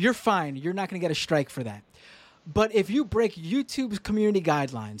 you're fine. You're not going to get a strike for that. But if you break YouTube's community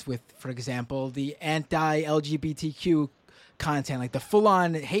guidelines with, for example, the anti-LGBTQ content, like the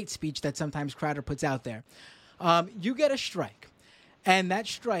full-on hate speech that sometimes Crowder puts out there, you get a strike. And that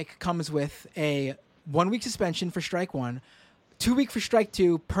strike comes with a 1-week suspension for strike 1, 2-week for strike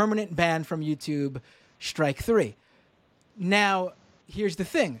 2, permanent ban from YouTube, strike 3. Now, here's the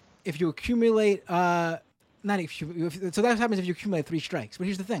thing. If you accumulate, so that happens if you accumulate 3 strikes. But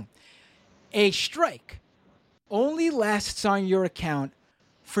here's the thing. A strike only lasts on your account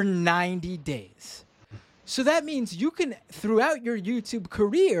for 90 days. So that means you can, throughout your YouTube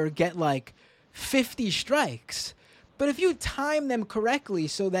career, get like 50 strikes. But if you time them correctly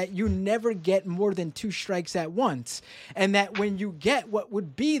so that you never get more than 2 strikes at once, and that when you get what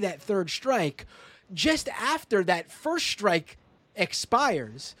would be that 3rd strike, just after that first strike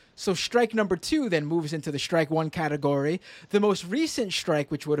expires, so strike number 2 then moves into the strike 1 category. The most recent strike,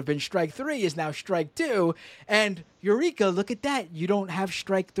 which would have been strike 3, is now strike 2, and eureka, look at that, you don't have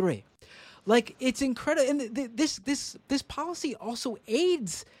strike 3. Like, it's incredible. And this policy also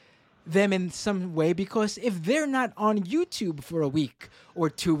aids them in some way, because if they're not on YouTube for a week or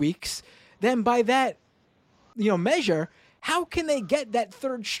 2 weeks, then by that measure, how can they get that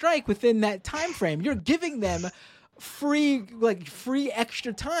 3rd strike within that time frame? You're giving them free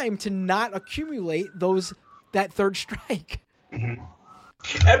extra time to not accumulate that 3rd strike.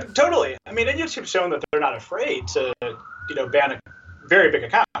 Mm-hmm. Totally. I mean, and YouTube's shown that they're not afraid to ban very big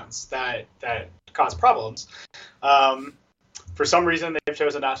accounts that cause problems. For some reason, they've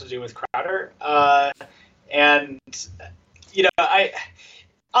chosen not to do with Crowder. And, you know, I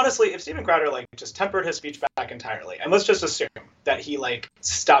honestly, if Steven Crowder like just tempered his speech back entirely, and let's just assume that he like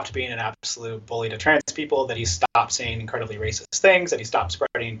stopped being an absolute bully to trans people, that he stopped saying incredibly racist things, that he stopped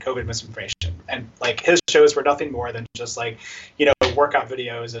spreading COVID misinformation, and like his shows were nothing more than just like, you know, workout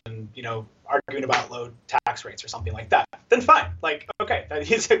videos and, you know, arguing about low tax rates or something like that, then fine. Like, okay,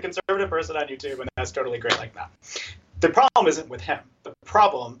 he's a conservative person on YouTube, and that's totally great like that. The problem isn't with him. The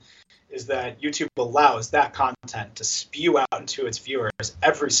problem is that YouTube allows that content to spew out into its viewers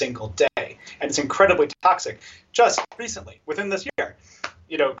every single day. And it's incredibly toxic. Just recently, within this year,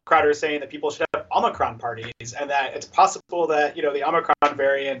 you know, Crowder is saying that people should have Omicron parties, and that it's possible that, you know, the Omicron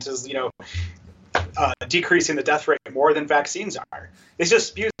variant is, you know, decreasing the death rate more than vaccines are. It just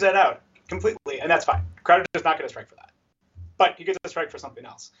spews that out completely, and that's fine. Crowder does not get a strike for that. But he gets a strike for something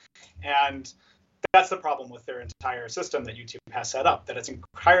else. And that's the problem with their entire system that YouTube has set up, that it's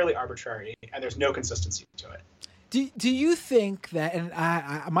entirely arbitrary and there's no consistency to it. Do you think that, and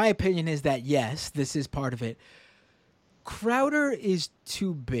my opinion is that yes, this is part of it, Crowder is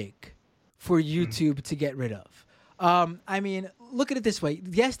too big for YouTube to get rid of? I mean, look at it this way.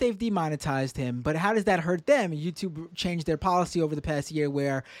 Yes, they've demonetized him, but how does that hurt them? YouTube changed their policy over the past year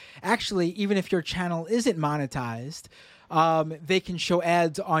where actually, even if your channel isn't monetized, they can show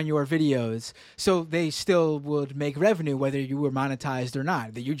ads on your videos, so they still would make revenue whether you were monetized or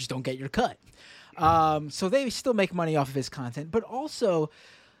not. You just don't get your cut. So they still make money off of his content. But also,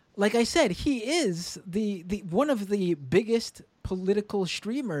 like I said, he is the one of the biggest political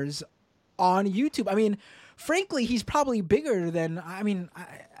streamers on YouTube. I mean, frankly, he's probably bigger than, I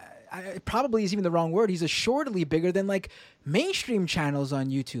probably is even the wrong word. He's assuredly bigger than like mainstream channels on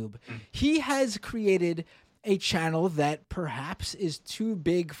YouTube. He has created a channel that perhaps is too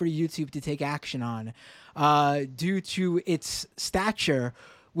big for YouTube to take action on due to its stature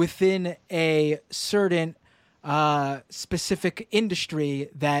within a certain specific industry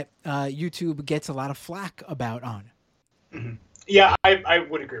that YouTube gets a lot of flack about on. Mm-hmm. Yeah, I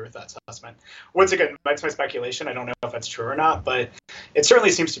would agree with that assessment. Once again, that's my speculation. I don't know if that's true or not, but it certainly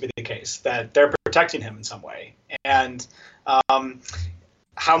seems to be the case that they're protecting him in some way. And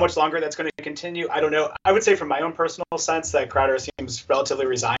how much longer that's going to continue, I don't know. I would say from my own personal sense that Crowder seems relatively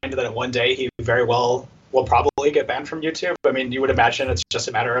resigned that one day he very well will probably get banned from YouTube. I mean, you would imagine it's just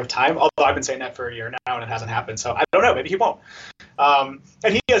a matter of time, although I've been saying that for a year now and it hasn't happened. So I don't know, maybe he won't. And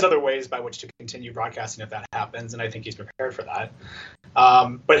he has other ways by which to continue broadcasting if that happens, and I think he's prepared for that.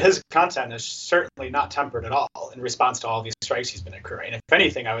 But his content is certainly not tempered at all in response to all these strikes he's been accruing. If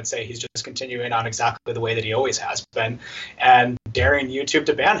anything, I would say he's just continuing on exactly the way that he always has been and daring YouTube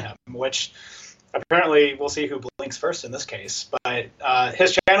to ban him, which apparently we'll see who blinks first in this case. But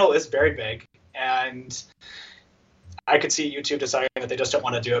his channel is very big, and I could see YouTube deciding that they just don't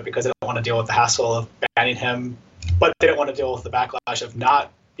want to do it because they don't want to deal with the hassle of banning him, but they don't want to deal with the backlash of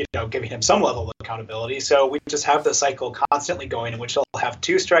not, giving him some level of accountability. So we just have the cycle constantly going in which they'll have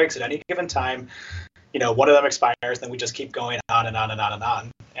two strikes at any given time. One of them expires, then we just keep going on and on and on and on.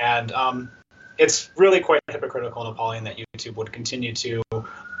 And it's really quite hypocritical and appalling that YouTube would continue to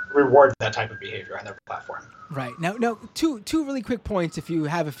reward that type of behavior on their platform. Right. Now, two really quick points if you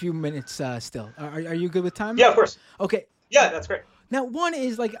have a few minutes still. Are you good with time? Yeah, of course. Okay. Yeah, that's great. Now, one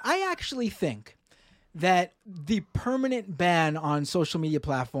is, I actually think that the permanent ban on social media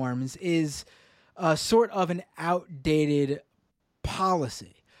platforms is sort of an outdated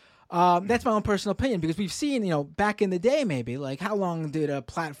policy. That's my own personal opinion, because we've seen, back in the day, maybe, how long did a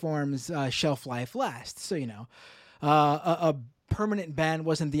platform's shelf life last? So, a permanent ban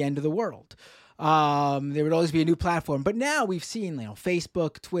wasn't the end of the world. There would always be a new platform. But now we've seen,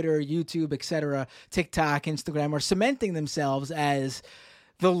 Facebook, Twitter, YouTube, etc., TikTok, Instagram are cementing themselves as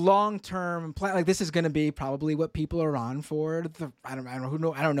the long-term plan. This is going to be probably what people are on for I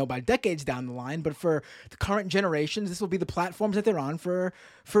don't know about decades down the line, but for the current generations, this will be the platforms that they're on for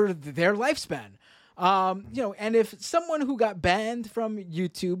their lifespan. And if someone who got banned from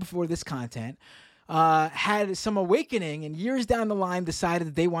YouTube for this content had some awakening and years down the line decided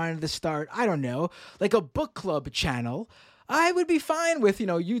that they wanted to start, I don't know, a book club channel, I would be fine with,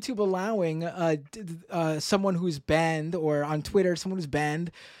 YouTube allowing someone who's banned, or on Twitter, someone who's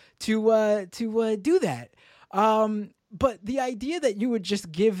banned to do that. But the idea that you would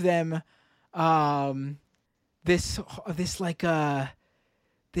just give them this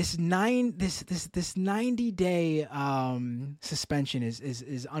 90-day suspension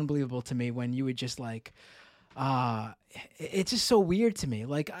is unbelievable to me, when you would just it's just so weird to me.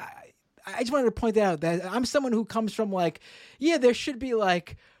 I just wanted to point that out, that I'm someone who comes from there should be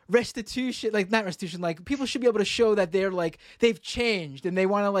restitution, like not restitution, like people should be able to show that they're like they've changed and they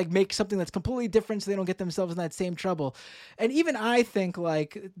want to like make something that's completely different so they don't get themselves in that same trouble. And even I think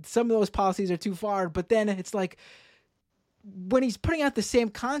like some of those policies are too far, but then it's like when he's putting out the same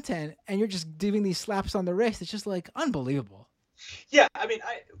content and you're just giving these slaps on the wrist, it's just like unbelievable. Yeah, I mean,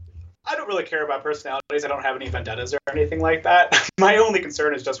 I don't really care about personalities. I don't have any vendettas or anything like that. My only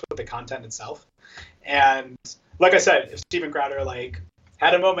concern is just with the content itself. And like I said, if Steven Crowder like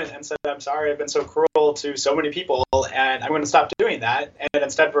had a moment and said, I'm sorry, I've been so cruel to so many people and I'm going to stop doing that. And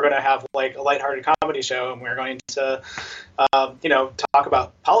instead we're going to have like a lighthearted comedy show and we're going to, talk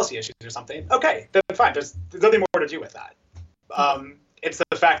about policy issues or something. Okay, then fine. There's nothing more to do with that. It's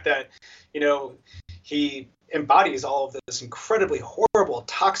the fact that, he embodies all of this incredibly horrible,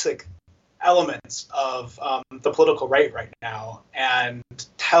 toxic elements of the political right now and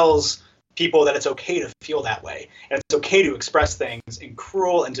tells people that it's okay to feel that way and it's okay to express things in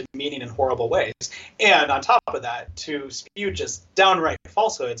cruel and demeaning and horrible ways. And on top of that, to spew just downright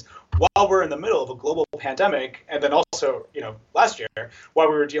falsehoods while we're in the middle of a global pandemic. And then also, last year, while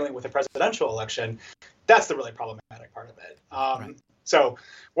we were dealing with a presidential election, that's the really problematic part of it. Right. So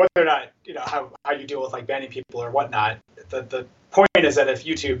whether or not, how you deal with like banning people or whatnot, the point is that if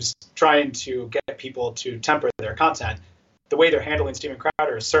YouTube's trying to get people to temper their content, the way they're handling Steven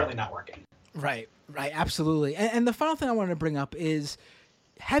Crowder is certainly not working. Right, absolutely. And the final thing I wanted to bring up is,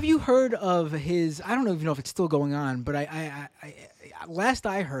 have you heard of his, I don't even know if it's still going on, but I last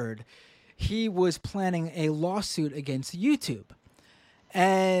I heard, he was planning a lawsuit against YouTube.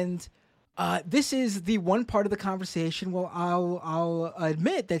 And this is the one part of the conversation where I'll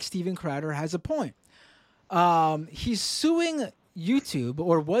admit that Steven Crowder has a point. He's suing YouTube,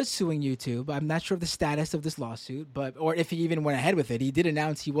 or was suing YouTube. I'm not sure of the status of this lawsuit, or if he even went ahead with it. He did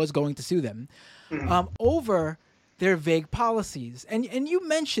announce he was going to sue them over their vague policies. And you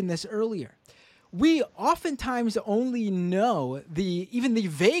mentioned this earlier. We oftentimes only know even the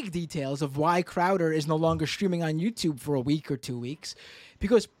vague details of why Crowder is no longer streaming on YouTube for a week or 2 weeks,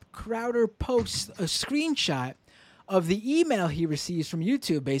 because Crowder posts a screenshot of the email he receives from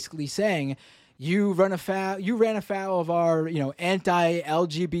YouTube, basically saying, You ran afoul of our,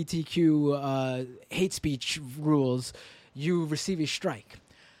 anti-LGBTQ hate speech rules. You receive a strike.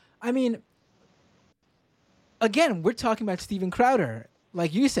 I mean, again, we're talking about Steven Crowder.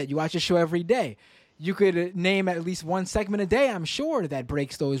 Like you said, you watch a show every day. You could name at least one segment a day, I'm sure, that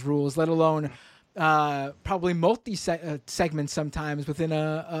breaks those rules, let alone probably segments sometimes within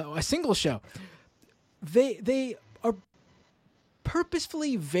a single show. They are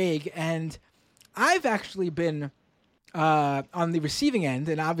purposefully vague, and I've actually been on the receiving end,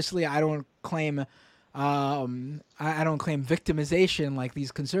 and obviously I don't claim victimization like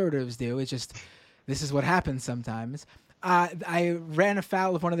these conservatives do. It's just this is what happens sometimes. I ran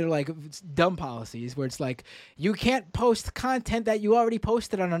afoul of one of their like dumb policies where it's like you can't post content that you already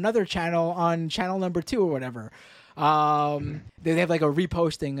posted on another channel on channel number 2 or whatever. They have like a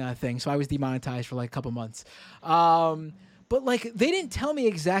reposting thing, so I was demonetized for like a couple months. But like they didn't tell me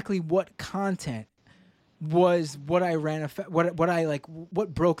exactly what content was what I ran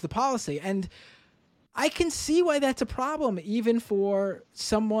what broke the policy, and I can see why that's a problem even for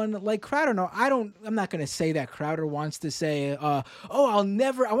someone like Crowder. No, I'm not going to say that Crowder wants to say, I want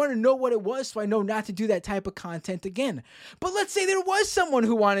to know what it was so I know not to do that type of content again. But let's say there was someone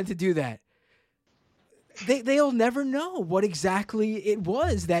who wanted to do that. They'll never know what exactly it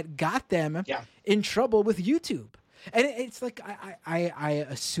was that got them in trouble with YouTube. And it's like, I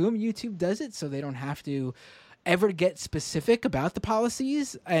assume YouTube does it so they don't have to ever get specific about the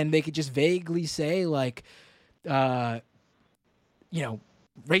policies, and they could just vaguely say like, racism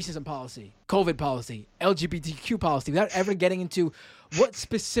policy, COVID policy, LGBTQ policy, without ever getting into what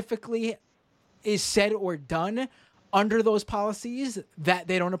specifically is said or done under those policies that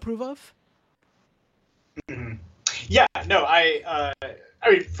they don't approve of. Mm-hmm. Yeah, no, I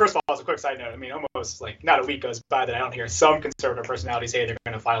mean, first of all, as a quick side note, I mean, almost like not a week goes by that I don't hear some conservative personality say they're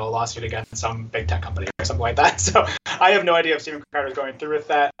going to file a lawsuit against some big tech company or something like that. So I have no idea if Steven Crowder is going through with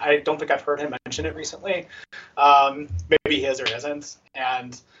that. I don't think I've heard him mention it recently. Maybe he is or isn't.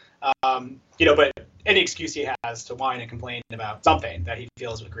 And, but any excuse he has to whine and complain about something that he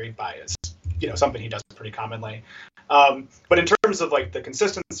feels aggrieved by is, something he does pretty commonly. But in terms of like the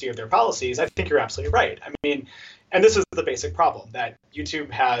consistency of their policies, I think you're absolutely right. I mean, and this is the basic problem, that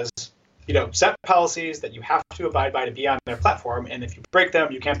YouTube has, set policies that you have to abide by to be on their platform. And if you break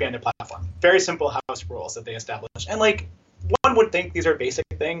them, you can't be on their platform. Very simple house rules that they establish. And like, one would think these are basic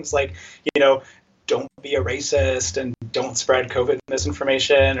things like, don't be a racist and don't spread COVID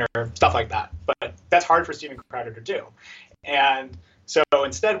misinformation or stuff like that. But that's hard for Steven Crowder to do. And So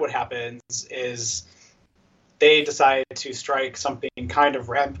instead, what happens is they decide to strike something kind of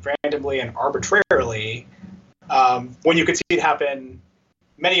randomly and arbitrarily, when you could see it happen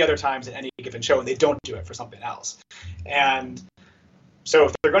many other times in any given show, and they don't do it for something else. And so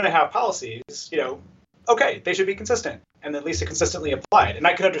if they're going to have policies, okay, they should be consistent and at least consistently applied. And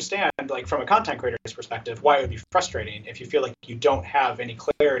I can understand, like, from a content creator's perspective, why it would be frustrating if you feel like you don't have any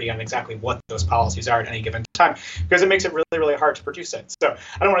clarity on exactly what those policies are at any given time, because it makes it really, really hard to produce it. So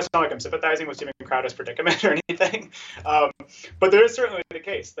I don't want to sound like I'm sympathizing with Steven Crowder's predicament or anything, but there is certainly the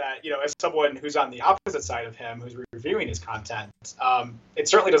case that, as someone who's on the opposite side of him, who's reviewing his content, it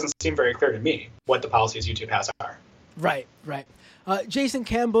certainly doesn't seem very clear to me what the policies YouTube has are. Right. Jason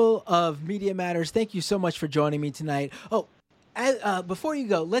Campbell of Media Matters, thank you so much for joining me tonight. Oh, before you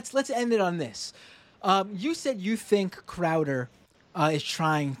go, let's end it on this. You said you think Crowder is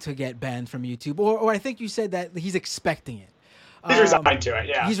trying to get banned from YouTube, or I think you said that he's expecting it. He's resigned to it,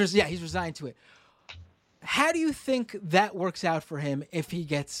 yeah. He's resigned to it. How do you think that works out for him if he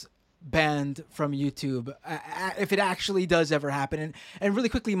gets banned from YouTube, if it actually does ever happen? And really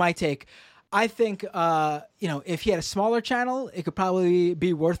quickly, my take, I think, if he had a smaller channel, it could probably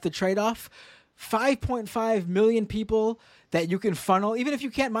be worth the trade-off. 5.5 million people that you can funnel, even if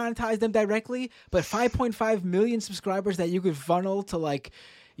you can't monetize them directly, but 5.5 million subscribers that you could funnel to, like,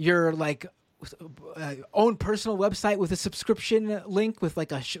 your, like, own personal website with a subscription link with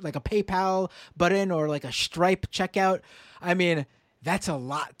like a PayPal button or like a Stripe checkout. I mean, that's a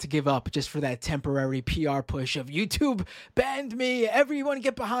lot to give up just for that temporary PR push of YouTube banned me, everyone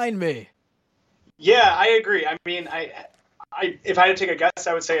get behind me. Yeah, I agree. I mean, I if I had to take a guess,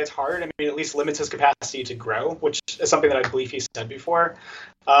 I would say it's hard. I mean, at least limits his capacity to grow, which is something that I believe he said before.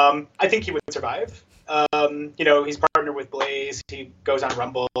 I think he would survive. He's partnered with Blaze. He goes on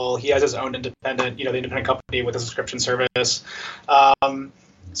Rumble. He has his own independent, the independent company with a subscription service.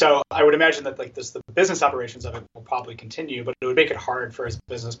 So I would imagine that the business operations of it will probably continue, but it would make it hard for his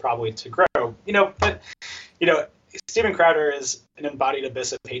business probably to grow. Steven Crowder is an embodied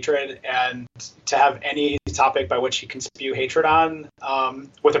abyss of hatred, and to have any topic by which he can spew hatred on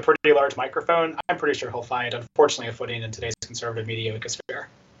with a pretty large microphone, I'm pretty sure he'll find, unfortunately, a footing in today's conservative media ecosphere.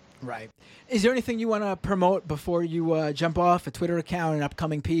 Right. Is there anything you want to promote before you jump off, a Twitter account, an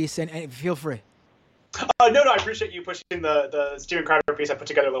upcoming piece, and feel free? No, I appreciate you pushing the Steven Crowder piece I put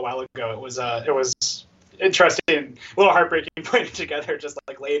together a little while ago. It was interesting, a little heartbreaking putting it together, just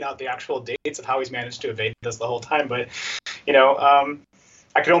like laying out the actual dates of how he's managed to evade this the whole time. But,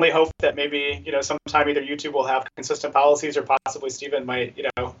 I could only hope that maybe, sometime either YouTube will have consistent policies or possibly Steven might,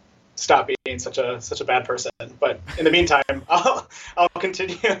 stop being such a bad person. But in the meantime, I'll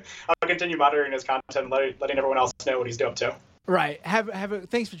continue monitoring his content and letting everyone else know what he's doing too. Right.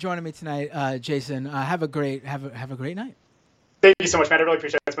 Thanks for joining me tonight, Jason. Have a great night. Thank you so much, man. I really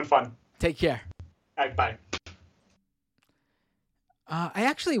appreciate it. It's been fun. Take care. All right, bye. I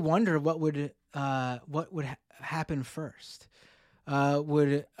actually wonder what would happen first.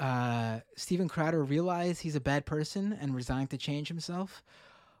 Would Steven Crowder realize he's a bad person and resign to change himself?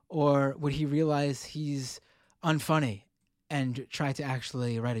 Or would he realize he's unfunny and try to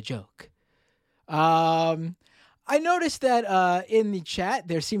actually write a joke? I noticed that in the chat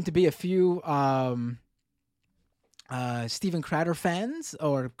there seemed to be a few Steven Crowder fans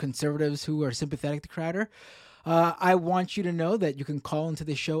or conservatives who are sympathetic to Crowder. I want you to know that you can call into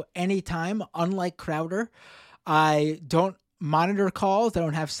the show anytime. Unlike Crowder, I don't monitor calls. I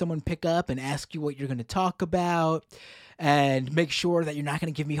don't have someone pick up and ask you what you're going to talk about and make sure that you're not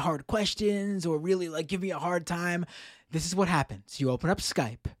going to give me hard questions or really give me a hard time. This is what happens. You open up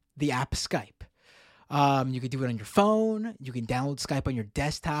Skype, the app Skype. You can do it on your phone. You can download Skype on your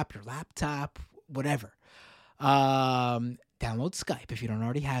desktop, your laptop, whatever. Download Skype if you don't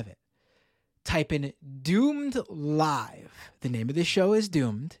already have it. Type in Doomed Live. The name of the show is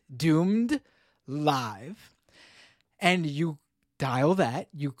Doomed Live. And you dial that,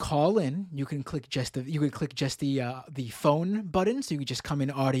 you call in, you can click just the phone button, so you can just come in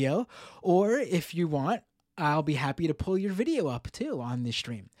audio, or if you want, I'll be happy to pull your video up too on this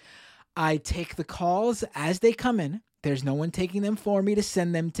stream. I take the calls as they come in. There's no one taking them for me to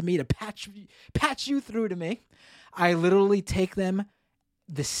send them to me to patch you through to me. I literally take them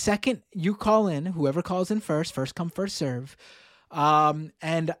the second you call in, whoever calls in first come, first serve.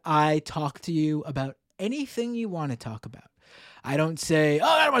 And I talk to you about anything you want to talk about. I don't say,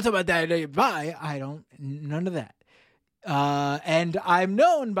 I don't want to talk about that. Bye. None of that. And I'm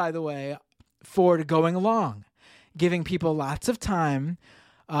known, by the way, for going along, giving people lots of time,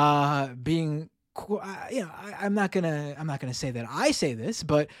 being I'm not gonna say that I say this,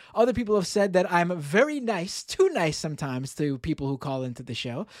 but other people have said that I'm very nice, too nice sometimes to people who call into the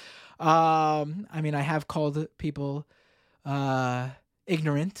show. I mean, I have called people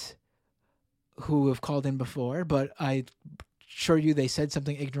ignorant who have called in before, but I assure you they said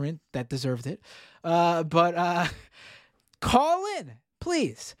something ignorant that deserved it. But call in,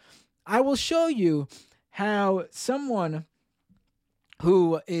 please. I will show you how someone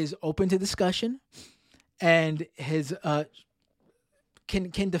who is open to discussion and his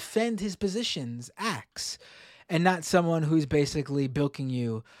can defend his positions acts, and not someone who's basically bilking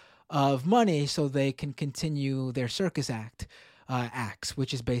you of money so they can continue their circus acts,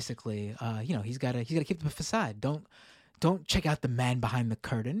 which is basically he's got to keep the facade. Don't check out the man behind the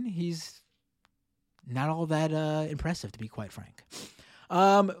curtain. He's not all that impressive, to be quite frank.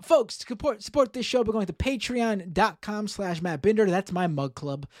 Folks, to support this show by going to patreon.com/Matt Binder. That's my mug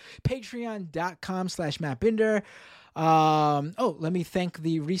club. Patreon.com/Matt Binder. Let me thank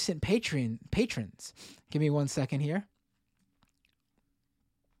the recent patrons. Give me 1 second here.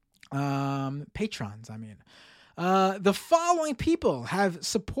 Patrons, I mean. The following people have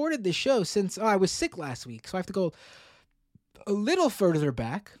supported the show since I was sick last week, so I have to go a little further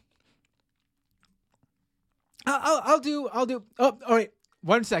back. I'll do. Oh, all right.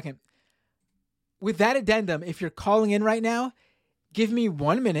 1 second. With that addendum, if you're calling in right now, give me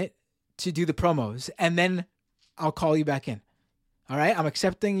 1 minute to do the promos, and then I'll call you back in. All right? I'm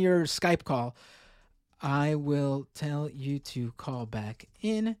accepting your Skype call. I will tell you to call back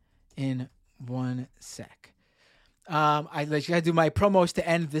in 1 sec. I gotta do my promos to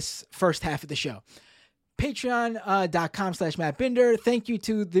end this first half of the show. Patreon.com/Matt Binder. Thank you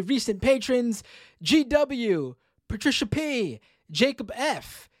to the recent patrons: GW, Patricia P, Jacob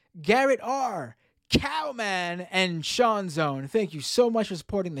F, Garrett R, Cowman, and Sean Zone. Thank you so much for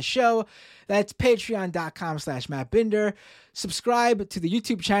supporting the show. That's patreon.com/Matt Binder. Subscribe to the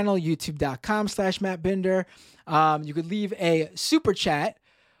YouTube channel, youtube.com/Matt Binder. You could leave a super chat,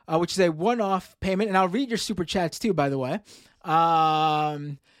 which is a one-off payment, and I'll read your super chats too, by the way.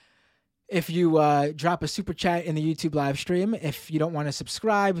 If you drop a super chat in the YouTube live stream, if you don't want to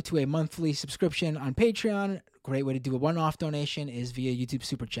subscribe to a monthly subscription on Patreon, great way to do a one-off donation is via YouTube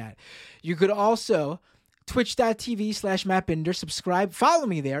super chat. You could also twitch.tv/Matt Binder, subscribe, follow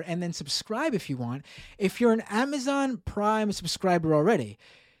me there, and then subscribe if you want. If you're an Amazon Prime subscriber already,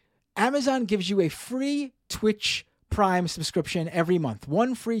 Amazon gives you a free Twitch Prime subscription every month.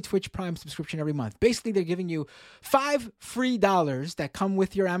 One free Twitch Prime subscription every month. Basically, they're giving you $5 free that come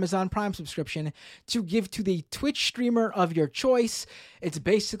with your Amazon Prime subscription to give to the Twitch streamer of your choice. It's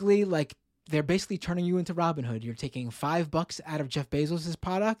basically like they're basically turning you into Robin Hood. You're taking $5 out of Jeff Bezos'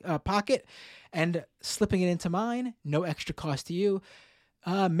 pocket and slipping it into mine. No extra cost to you.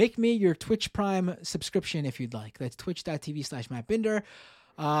 Make me your Twitch Prime subscription if you'd like. That's twitch.tv/Matt Binder.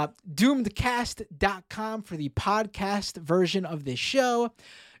 Doomedcast.com for the podcast version of this show.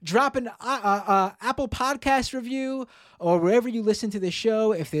 Drop an Apple Podcast review or wherever you listen to the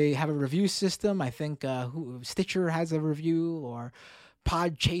show. If they have a review system, I think Stitcher has a review, or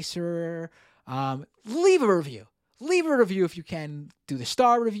Podchaser. Leave a review. Leave a review if you can. Do the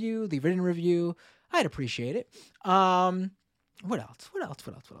star review, the written review. I'd appreciate it. What else?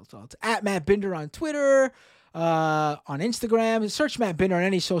 At Matt Binder on Twitter. On Instagram, search Matt Binder on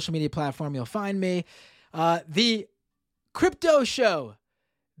any social media platform, you'll find me. The crypto show,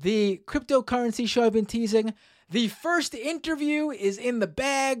 the cryptocurrency show I've been teasing. The first interview is in the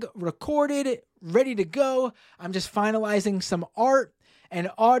bag, recorded, ready to go. I'm just finalizing some art and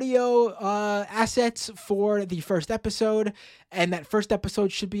audio assets for the first episode, and that first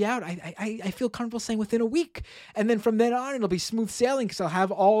episode should be out. I feel comfortable saying within a week, and then from then on it'll be smooth sailing because I'll have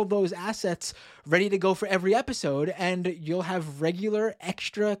all those assets ready to go for every episode, and you'll have regular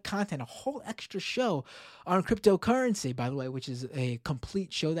extra content, a whole extra show on cryptocurrency, by the way, which is a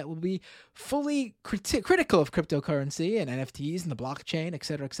complete show that will be fully critical of cryptocurrency and NFTs and the blockchain, et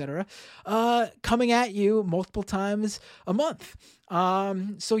cetera, coming at you multiple times a month.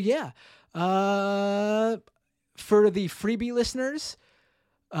 So yeah, for the freebie listeners,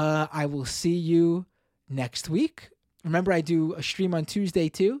 I will see you next week. Remember, I do a stream on Tuesday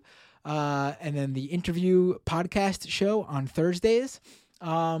too, and then the interview podcast show on Thursdays.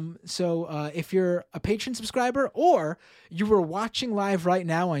 So if you're a patron subscriber or you were watching live right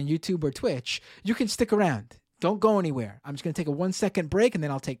now on YouTube or Twitch, you can stick around. Don't go anywhere. I'm just going to take a 1 second break, and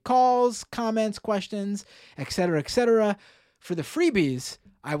then I'll take calls, comments, questions, et cetera, et cetera. For the freebies,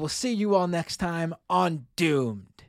 I will see you all next time on Doomed.